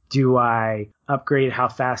choice. Do I upgrade how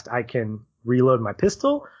fast I can reload my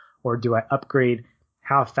pistol, or do I upgrade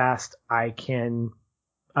how fast I can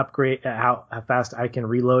how fast I can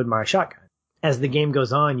reload my shotgun? As the game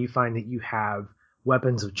goes on, you find that you have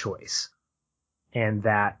weapons of choice, and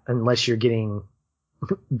that unless you're getting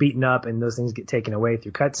beaten up and those things get taken away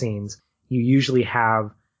through cutscenes, you usually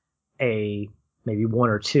have maybe one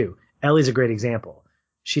or two. Ellie's a great example.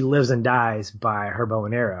 She lives and dies by her bow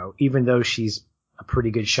and arrow, even though she's a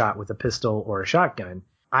pretty good shot with a pistol or a shotgun.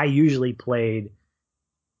 I usually played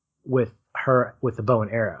with her with the bow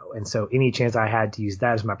and arrow, and so any chance I had to use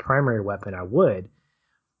that as my primary weapon, I would.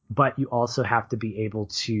 But you also have to be able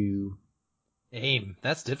to aim.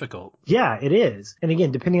 That's difficult. Yeah, it is. And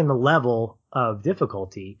again, depending on the level of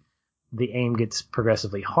difficulty, the aim gets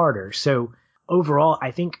progressively harder. So overall,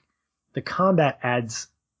 I think the combat adds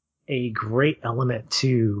a great element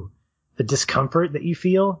to the discomfort that you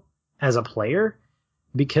feel as a player,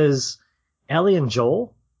 because Ellie and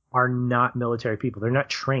Joel are not military people. They're not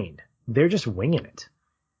trained. They're just winging it.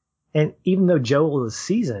 And even though Joel is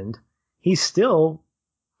seasoned, he still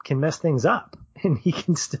can mess things up, and he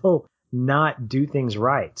can still not do things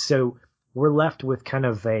right. So we're left with kind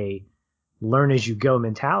of a learn as you go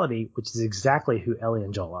mentality, which is exactly who Ellie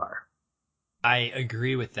and Joel are. I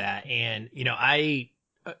agree with that. And, I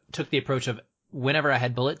took the approach of whenever I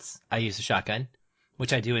had bullets, I used a shotgun,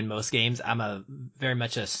 which I do in most games. I'm very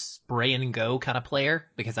much a spray and go kind of player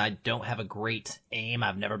because I don't have a great aim.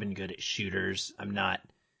 I've never been good at shooters. I'm not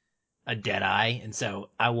a deadeye. And so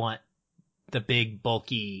I want the big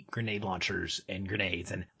bulky grenade launchers and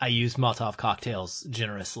grenades. And I use Molotov cocktails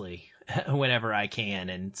generously whenever I can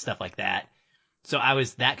and stuff like that. So I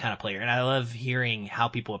was that kind of player, and I love hearing how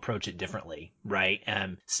people approach it differently, right?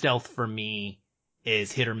 Stealth for me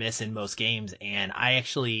is hit or miss in most games, and I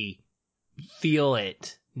actually feel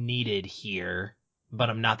it needed here, but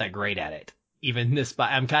I'm not that great at it. Even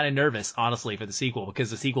I'm kind of nervous, honestly, for the sequel, because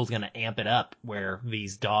the sequel's going to amp it up where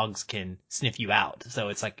these dogs can sniff you out. So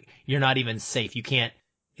it's like, you're not even safe. In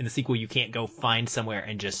the sequel, you can't go find somewhere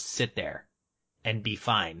and just sit there and be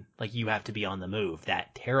fine. Like, you have to be on the move.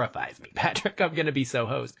 That terrifies me, Patrick. I'm going to be so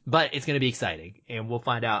host. But it's going to be exciting, and we'll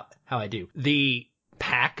find out how I do. The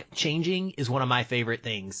pack changing is one of my favorite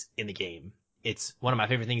things in the game. It's one of my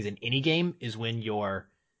favorite things in any game is when your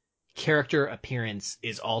character appearance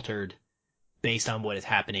is altered based on what is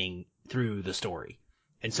happening through the story.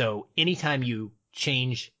 And so anytime you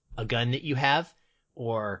change a gun that you have,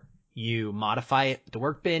 or you modify it at the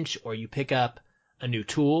workbench, or you pick up a new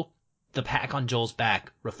tool, the pack on Joel's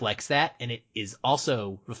back reflects that, and it is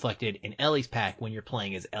also reflected in Ellie's pack when you're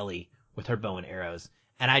playing as Ellie with her bow and arrows.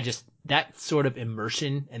 And that sort of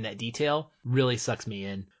immersion and that detail really sucks me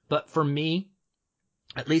in. But for me,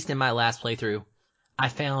 at least in my last playthrough, I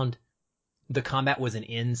found the combat was an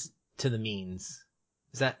ends to the means.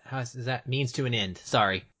 Is that means to an end?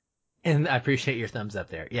 Sorry. And I appreciate your thumbs up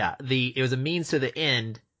there. Yeah, it was a means to the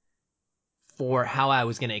end for how I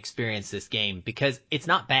was going to experience this game, because it's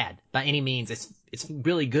not bad by any means. It's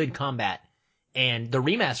really good combat, and the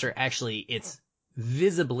remaster actually, it's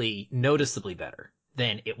visibly, noticeably better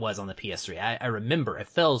than it was on the PS3. I remember it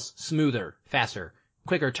feels smoother, faster,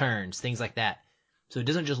 quicker turns, things like that. So it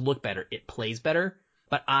doesn't just look better, it plays better.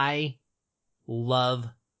 But I love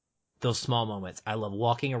those small moments. I love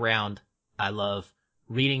walking around. I love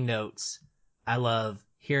reading notes. I love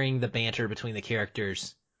hearing the banter between the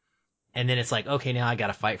characters. And then it's like, okay, now I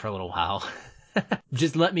gotta fight for a little while.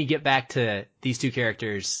 Just let me get back to these two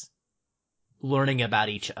characters learning about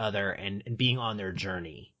each other and being on their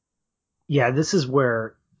journey. Yeah, this is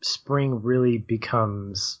where spring really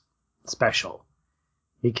becomes special,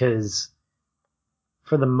 because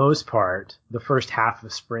for the most part, the first half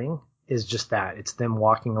of spring is just that. It's them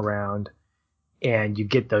walking around, and you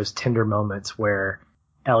get those tender moments where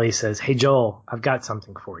Ellie says, "Hey Joel, I've got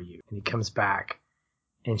something for you." And he comes back,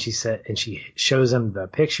 and she shows him the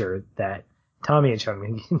picture that Tommy had shown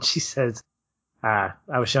me, and she says, I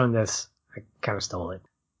was shown this, I kind of stole it.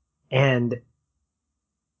 And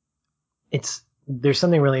there's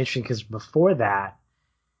something really interesting, because before that,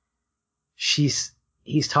 he's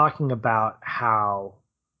talking about how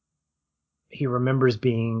he remembers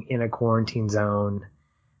being in a quarantine zone,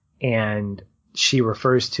 and she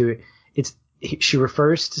refers to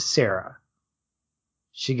Sarah.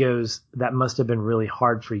 She goes, "That must have been really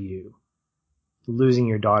hard for you, losing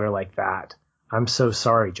your daughter like that. I'm so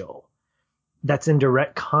sorry, Joel." That's in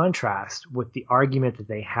direct contrast with the argument that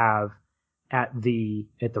they have at the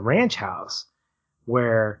ranch house,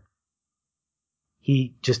 where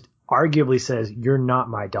he just arguably says, "You're not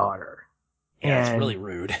my daughter." Yeah, and it's really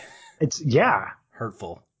rude. It's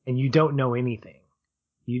hurtful. And you don't know anything.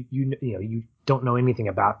 You don't know anything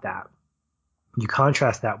about that. You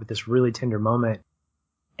contrast that with this really tender moment,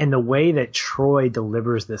 and the way that Troy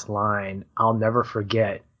delivers this line, I'll never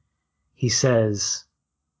forget. He says,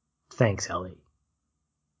 "Thanks, Ellie."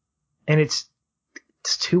 And it's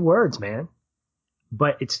 2 words, man.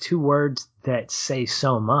 But it's 2 words that say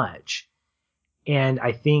so much. And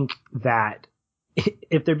I think that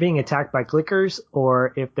if they're being attacked by clickers,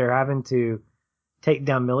 or if they're having to take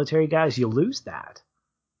down military guys, you lose that.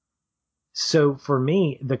 So for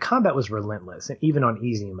me, the combat was relentless, and even on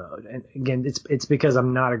easy mode. And again, it's because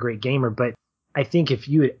I'm not a great gamer, but I think if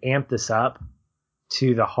you had amped this up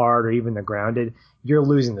to the hard or even the grounded, you're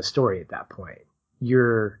losing the story at that point.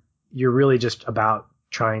 You're really just about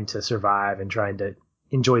trying to survive and trying to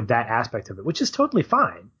enjoy that aspect of it, which is totally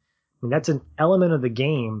fine. I mean, that's an element of the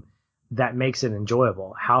game that makes it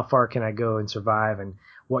enjoyable. How far can I go and survive, and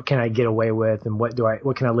what can I get away with, and what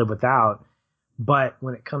can I live without? But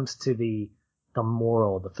when it comes to the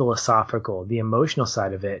moral, the philosophical, the emotional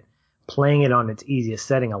side of it, playing it on its easiest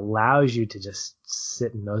setting allows you to just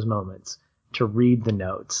sit in those moments, to read the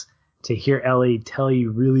notes, to hear Ellie tell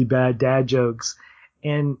you really bad dad jokes,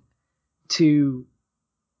 and to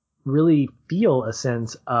really feel a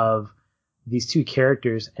sense of these 2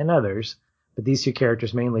 characters and others, but these 2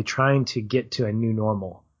 characters mainly trying to get to a new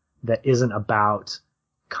normal that isn't about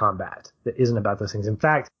combat, that isn't about those things. In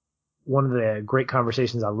fact, one of the great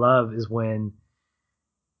conversations I love is when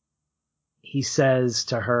he says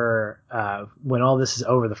to her, when all this is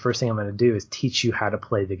over, the first thing I'm going to do is teach you how to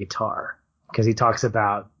play the guitar. Because he talks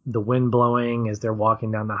about the wind blowing as they're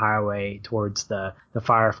walking down the highway towards the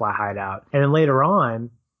Firefly hideout. And then later on,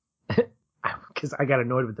 because I got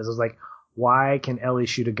annoyed with this, I was like, why can Ellie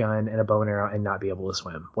shoot a gun and a bow and arrow and not be able to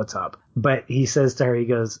swim? What's up? But he says to her, he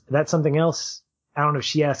goes, "That's something else." I don't know if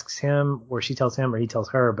she asks him or she tells him or he tells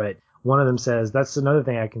her, but one of them says, "That's another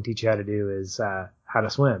thing I can teach you how to do, is how to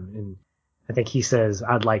swim." And I think he says,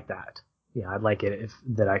 "I'd like that. Yeah, I'd like it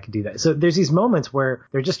that I could do that." So there's these moments where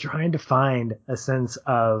they're just trying to find a sense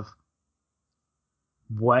of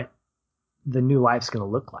what the new life's going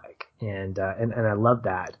to look like. And I love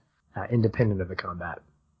that, independent of the combat.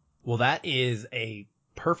 Well, that is a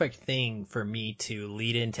perfect thing for me to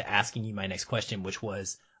lead into asking you my next question, which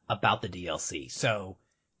was about the DLC. So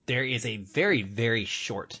there is a very, very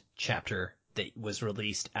short chapter that was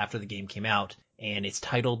released after the game came out, and it's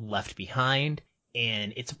titled Left Behind.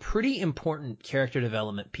 And it's a pretty important character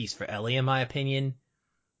development piece for Ellie, in my opinion.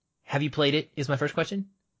 Have you played it, is my first question?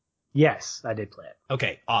 Yes, I did play it.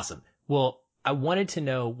 Okay, awesome. Well, I wanted to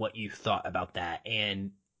know what you thought about that,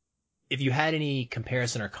 and if you had any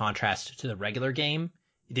comparison or contrast to the regular game,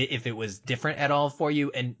 if it was different at all for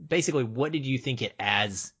you, and basically what did you think it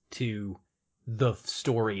adds to the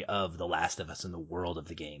story of The Last of Us and the world of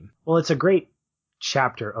the game. Well, it's a great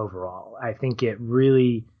chapter overall. I think it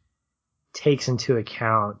really takes into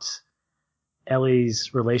account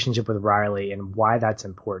Ellie's relationship with Riley and why that's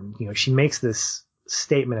important. You know, she makes this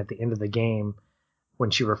statement at the end of the game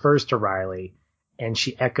when she refers to Riley, and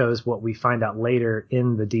she echoes what we find out later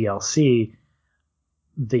in the DLC,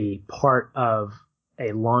 the part of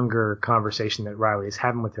a longer conversation that Riley is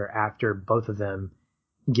having with her after both of them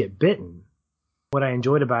get bitten. What I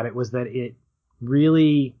enjoyed about it was that it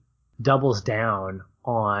really doubles down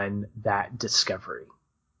on that discovery.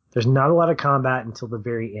 There's not a lot of combat until the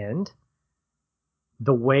very end.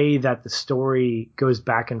 The way that the story goes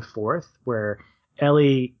back and forth, where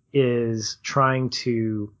Ellie is trying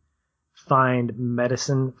to find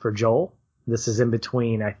medicine for Joel. This is in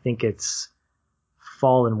between, I think it's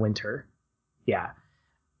fall and winter. Yeah.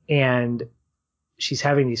 And she's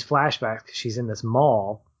having these flashbacks. She's in this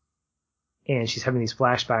mall, and she's having these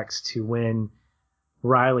flashbacks to when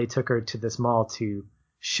Riley took her to this mall to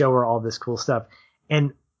show her all this cool stuff.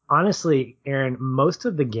 And honestly, Aaron, most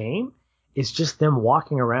of the game is just them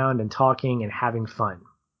walking around and talking and having fun.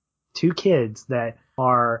 Two kids that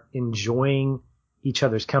are enjoying each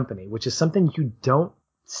other's company, which is something you don't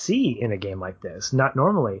see in a game like this, not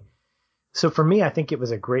normally. So for me, I think it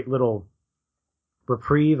was a great little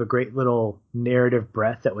reprieve, a great little narrative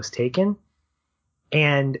breath that was taken.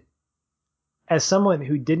 And as someone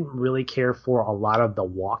who didn't really care for a lot of the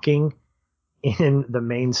walking in the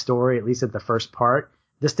main story, at least at the first part,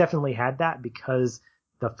 this definitely had that because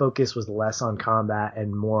the focus was less on combat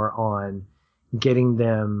and more on getting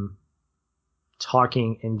them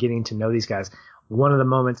talking and getting to know these guys. One of the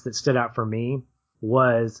moments that stood out for me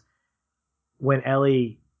was when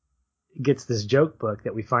Ellie gets this joke book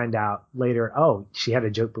that we find out later, oh, she had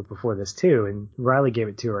a joke book before this too, and Riley gave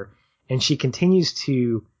it to her. And she continues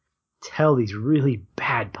to tell these really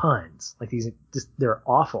bad puns. Like they're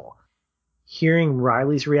awful. Hearing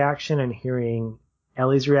Riley's reaction and hearing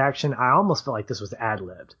Ellie's reaction, I almost felt like this was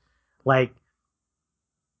ad-libbed. Like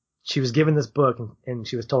she was given this book and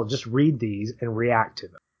she was told, just read these and react to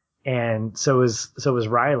them. And so was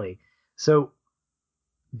Riley. So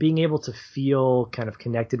being able to feel kind of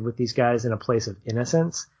connected with these guys in a place of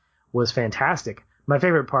innocence was fantastic. My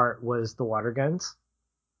favorite part was the water guns,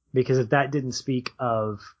 because if that didn't speak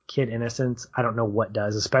of kid innocence, I don't know what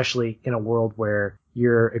does, especially in a world where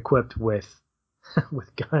you're equipped with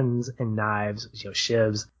guns and knives,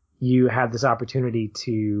 shivs. You have this opportunity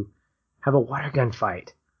to have a water gun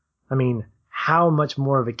fight. I mean, how much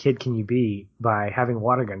more of a kid can you be by having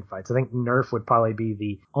water gun fights? I think Nerf would probably be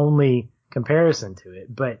the only comparison to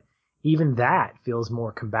it, but even that feels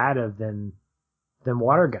more combative than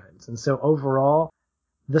water guns. And so overall,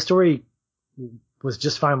 the story was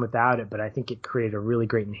just fine without it, but I think it created a really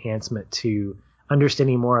great enhancement to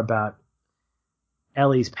understanding more about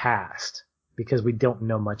Ellie's past, because we don't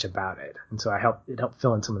know much about it. And so it helped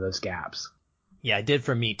fill in some of those gaps. Yeah, it did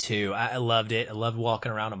for me too. I loved it. I loved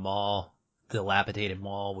walking around a mall, dilapidated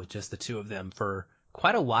mall, with just the two of them for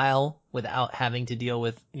quite a while without having to deal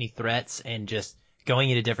with any threats, and just going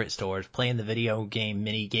into different stores, playing the video game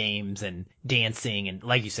mini games and dancing. And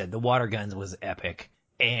like you said, the water guns was epic.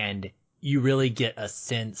 And you really get a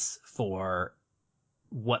sense for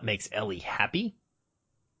what makes Ellie happy.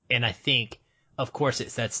 And I think, of course,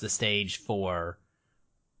 it sets the stage for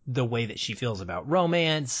the way that she feels about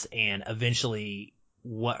romance and eventually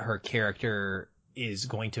what her character is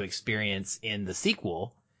going to experience in the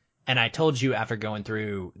sequel. And I told you after going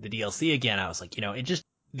through the DLC again, I was like,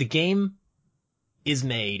 the game is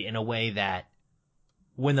made in a way that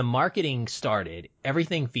when the marketing started,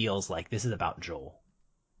 everything feels like this is about Joel.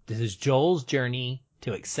 This is Joel's journey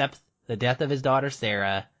to accept the death of his daughter,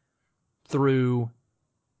 Sarah, through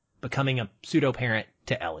becoming a pseudo-parent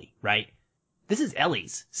to Ellie, right? This is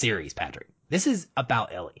Ellie's series, Patrick. This is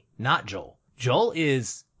about Ellie, not Joel. Joel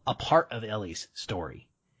is a part of Ellie's story.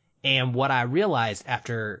 And what I realized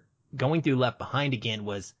after going through Left Behind again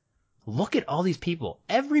was, look at all these people.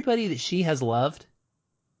 Everybody that she has loved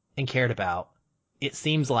and cared about, it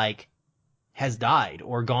seems like, has died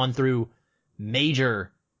or gone through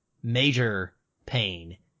major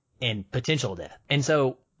pain and potential death. And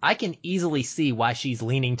so I can easily see why she's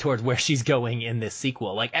leaning towards where she's going in this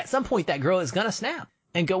sequel. Like, at some point, that girl is going to snap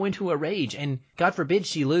and go into a rage. And God forbid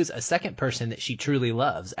she lose a second person that she truly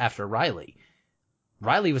loves after Riley.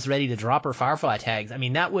 Riley was ready to drop her Firefly tags. I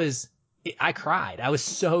mean, I cried. I was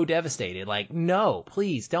so devastated. Like, no,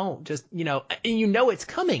 please don't just, and it's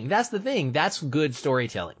coming. That's the thing. That's good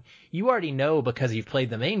storytelling. You already know, because you've played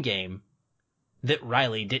the main game, that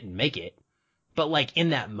Riley didn't make it. But like in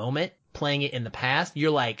that moment, playing it in the past, you're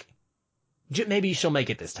like, maybe she'll make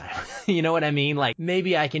it this time. You know what I mean? Like,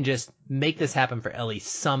 maybe I can just make this happen for Ellie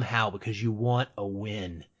somehow because you want a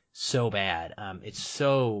win so bad. It's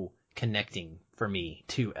so connecting for me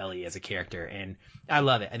to Ellie as a character, and I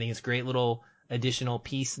love it. I think it's a great little additional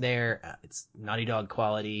piece there. It's Naughty Dog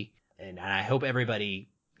quality, and I hope everybody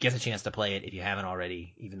gets a chance to play it if you haven't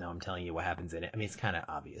already, even though I'm telling you what happens in it. I mean, it's kind of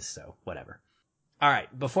obvious, so whatever. All right,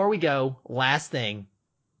 before we go, last thing,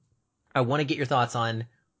 I want to get your thoughts on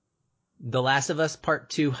The Last of Us Part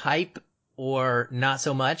 2 hype or not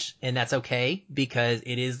so much, and that's okay because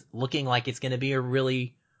it is looking like it's going to be a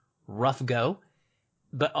really rough go.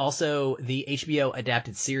 But also the HBO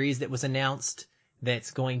adapted series that was announced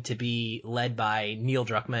that's going to be led by Neil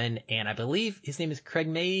Druckmann, and I believe his name is Craig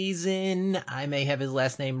Mazin. I may have his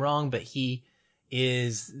last name wrong, but he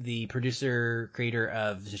is the producer, creator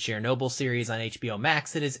of the Chernobyl series on HBO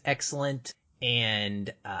Max that is excellent.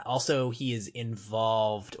 And also he is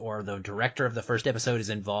involved, or the director of the first episode is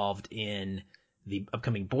involved in the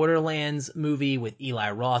upcoming Borderlands movie with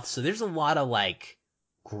Eli Roth. So there's a lot of like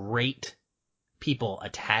great people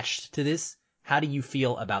attached to this. How do you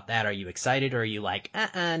feel about that? Are you excited, or are you like,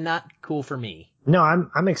 not cool for me? No,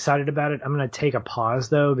 I'm excited about it. I'm going to take a pause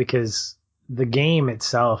though, because the game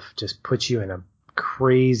itself just puts you in a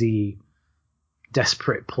crazy,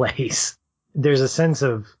 desperate place. There's a sense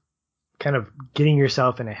of kind of getting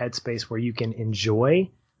yourself in a headspace where you can enjoy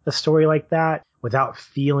a story like that without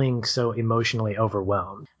feeling so emotionally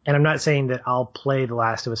overwhelmed. And I'm not saying that I'll play The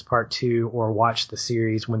Last of Us Part 2 or watch the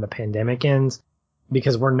series when the pandemic ends,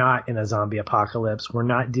 because we're not in a zombie apocalypse. We're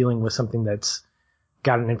not dealing with something that's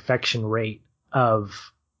got an infection rate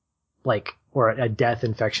of like, or a death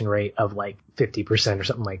infection rate of like 50% or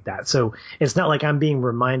something like that. So it's not like I'm being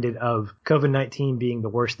reminded of COVID-19 being the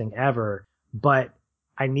worst thing ever, but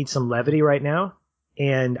I need some levity right now.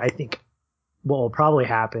 And I think what will probably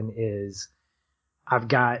happen is I've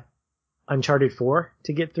got Uncharted 4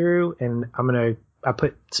 to get through, and I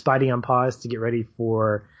put Spidey on pause to get ready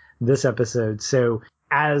for this episode. So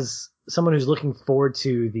as someone who's looking forward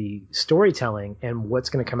to the storytelling and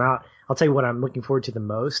what's going to come out, I'll tell you what I'm looking forward to the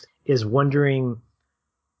most is wondering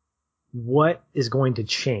what is going to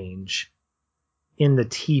change in the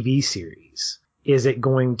TV series. Is it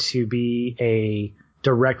going to be a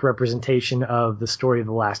direct representation of the story of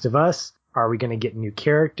The Last of Us? Are we going to get new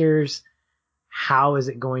characters? How is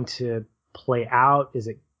it going to play out? Is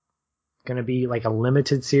it going to be like a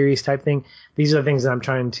limited series type thing? These are the things that I'm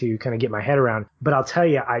trying to kind of get my head around. But I'll tell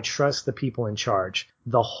you, I trust the people in charge.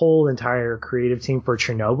 The whole entire creative team for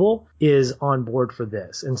Chernobyl is on board for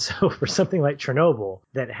this. And so for something like Chernobyl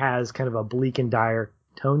that has kind of a bleak and dire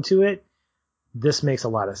tone to it, this makes a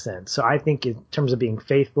lot of sense. So I think in terms of being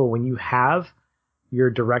faithful, when you have your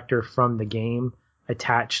director from the game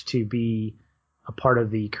attached to be a part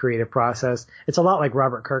of the creative process, it's a lot like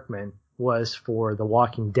Robert Kirkman was for The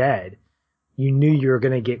Walking Dead. You knew you were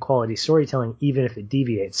going to get quality storytelling even if it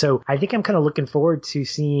deviates. So I think I'm kind of looking forward to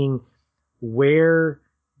seeing where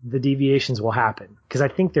the deviations will happen, because I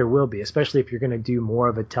think there will be, especially if you're going to do more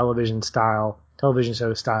of a television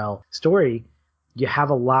show style story. You have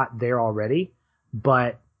a lot there already,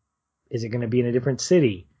 but is it going to be in a different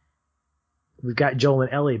city? We've got Joel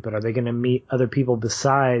and Ellie, but are they going to meet other people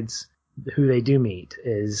besides who they do meet?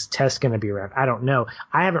 Is Tess going to be around? I don't know.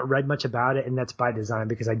 I haven't read much about it, and that's by design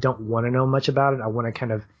because I don't want to know much about it. I want to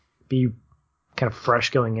kind of be kind of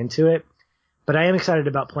fresh going into it. But I am excited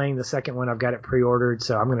about playing the second one. I've got it pre-ordered,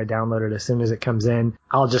 so I'm going to download it as soon as it comes in.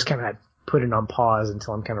 I'll just kind of put it on pause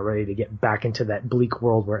until I'm kind of ready to get back into that bleak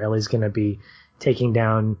world where Ellie's going to be taking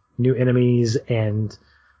down new enemies and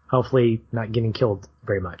hopefully not getting killed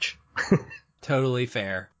very much. Totally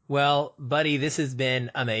fair. Well, buddy, this has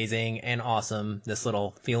been amazing and awesome, this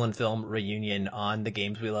little Feelin' Film reunion on the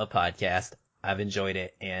Games We Love podcast. I've enjoyed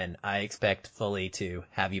it, and I expect fully to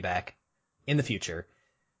have you back in the future.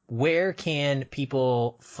 Where can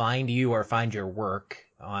people find you or find your work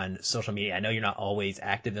on social media? I know you're not always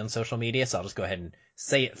active on social media, so I'll just go ahead and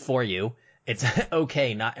say it for you. It's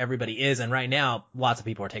okay, not everybody is, and right now, lots of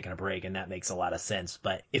people are taking a break, and that makes a lot of sense.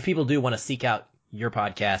 But if people do want to seek out your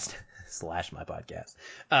podcast / my podcast,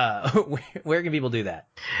 where can people do that?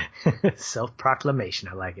 Self-proclamation.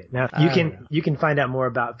 I like it. Now you can find out more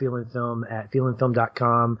about Feelin' Film at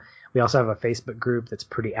feelinfilm.com. We also have a Facebook group that's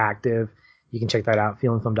pretty active. You can check that out,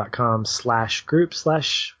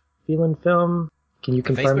 feelinfilm.com/group/feelinfilm. Can you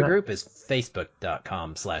confirm Facebook that? group is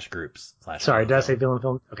facebook.com/groups/ Sorry, did I say Feelin'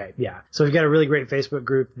 Film? Okay, yeah. So we've got a really great Facebook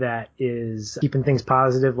group that is keeping things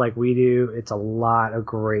positive like we do. It's a lot of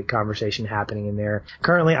great conversation happening in there.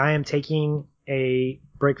 Currently, I am taking a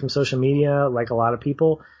break from social media like a lot of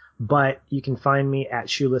people, But you can find me at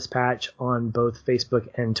Shoeless Patch on both Facebook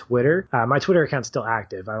and Twitter. My Twitter account's still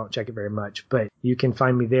active. I don't check it very much, but you can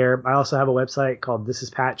find me there. I also have a website called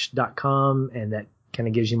thisispatch.com, and that kind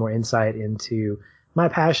of gives you more insight into my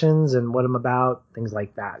passions and what I'm about, things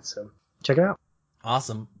like that. So check it out.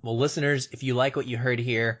 Awesome. Well, listeners, if you like what you heard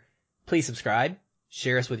here, please subscribe,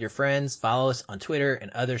 share us with your friends, follow us on Twitter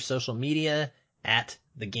and other social media at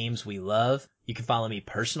The Games We Love. You can follow me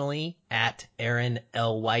personally at Aaron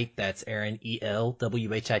L. White. That's Aaron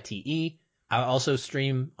ELWHITE. I also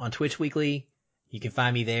stream on Twitch weekly. You can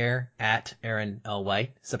find me there at Aaron L.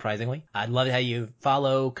 White, surprisingly. I'd love to have you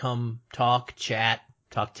follow, come talk, chat,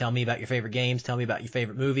 tell me about your favorite games, tell me about your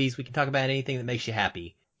favorite movies. We can talk about anything that makes you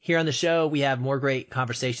happy. Here on the show, we have more great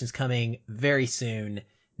conversations coming very soon.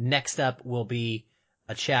 Next up will be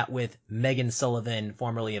a chat with Megan Sullivan,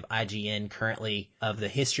 formerly of IGN, currently of the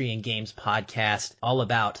History and Games podcast, all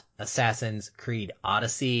about Assassin's Creed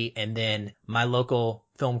Odyssey. And then my local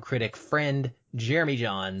film critic friend, Jeremy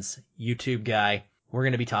Johns, YouTube guy. We're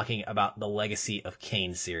going to be talking about the Legacy of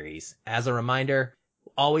Kain series. As a reminder,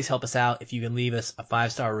 always help us out if you can leave us a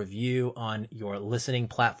 5-star review on your listening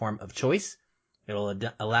platform of choice. It'll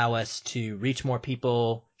allow us to reach more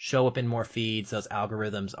people, show up in more feeds. Those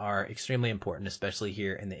algorithms are extremely important, especially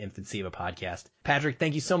here in the infancy of a podcast. Patrick,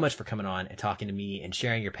 thank you so much for coming on and talking to me and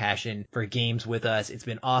sharing your passion for games with us. It's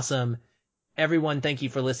been awesome. Everyone, thank you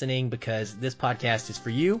for listening, because this podcast is for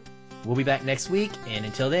you. We'll be back next week. And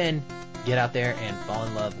until then, get out there and fall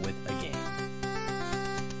in love with a game.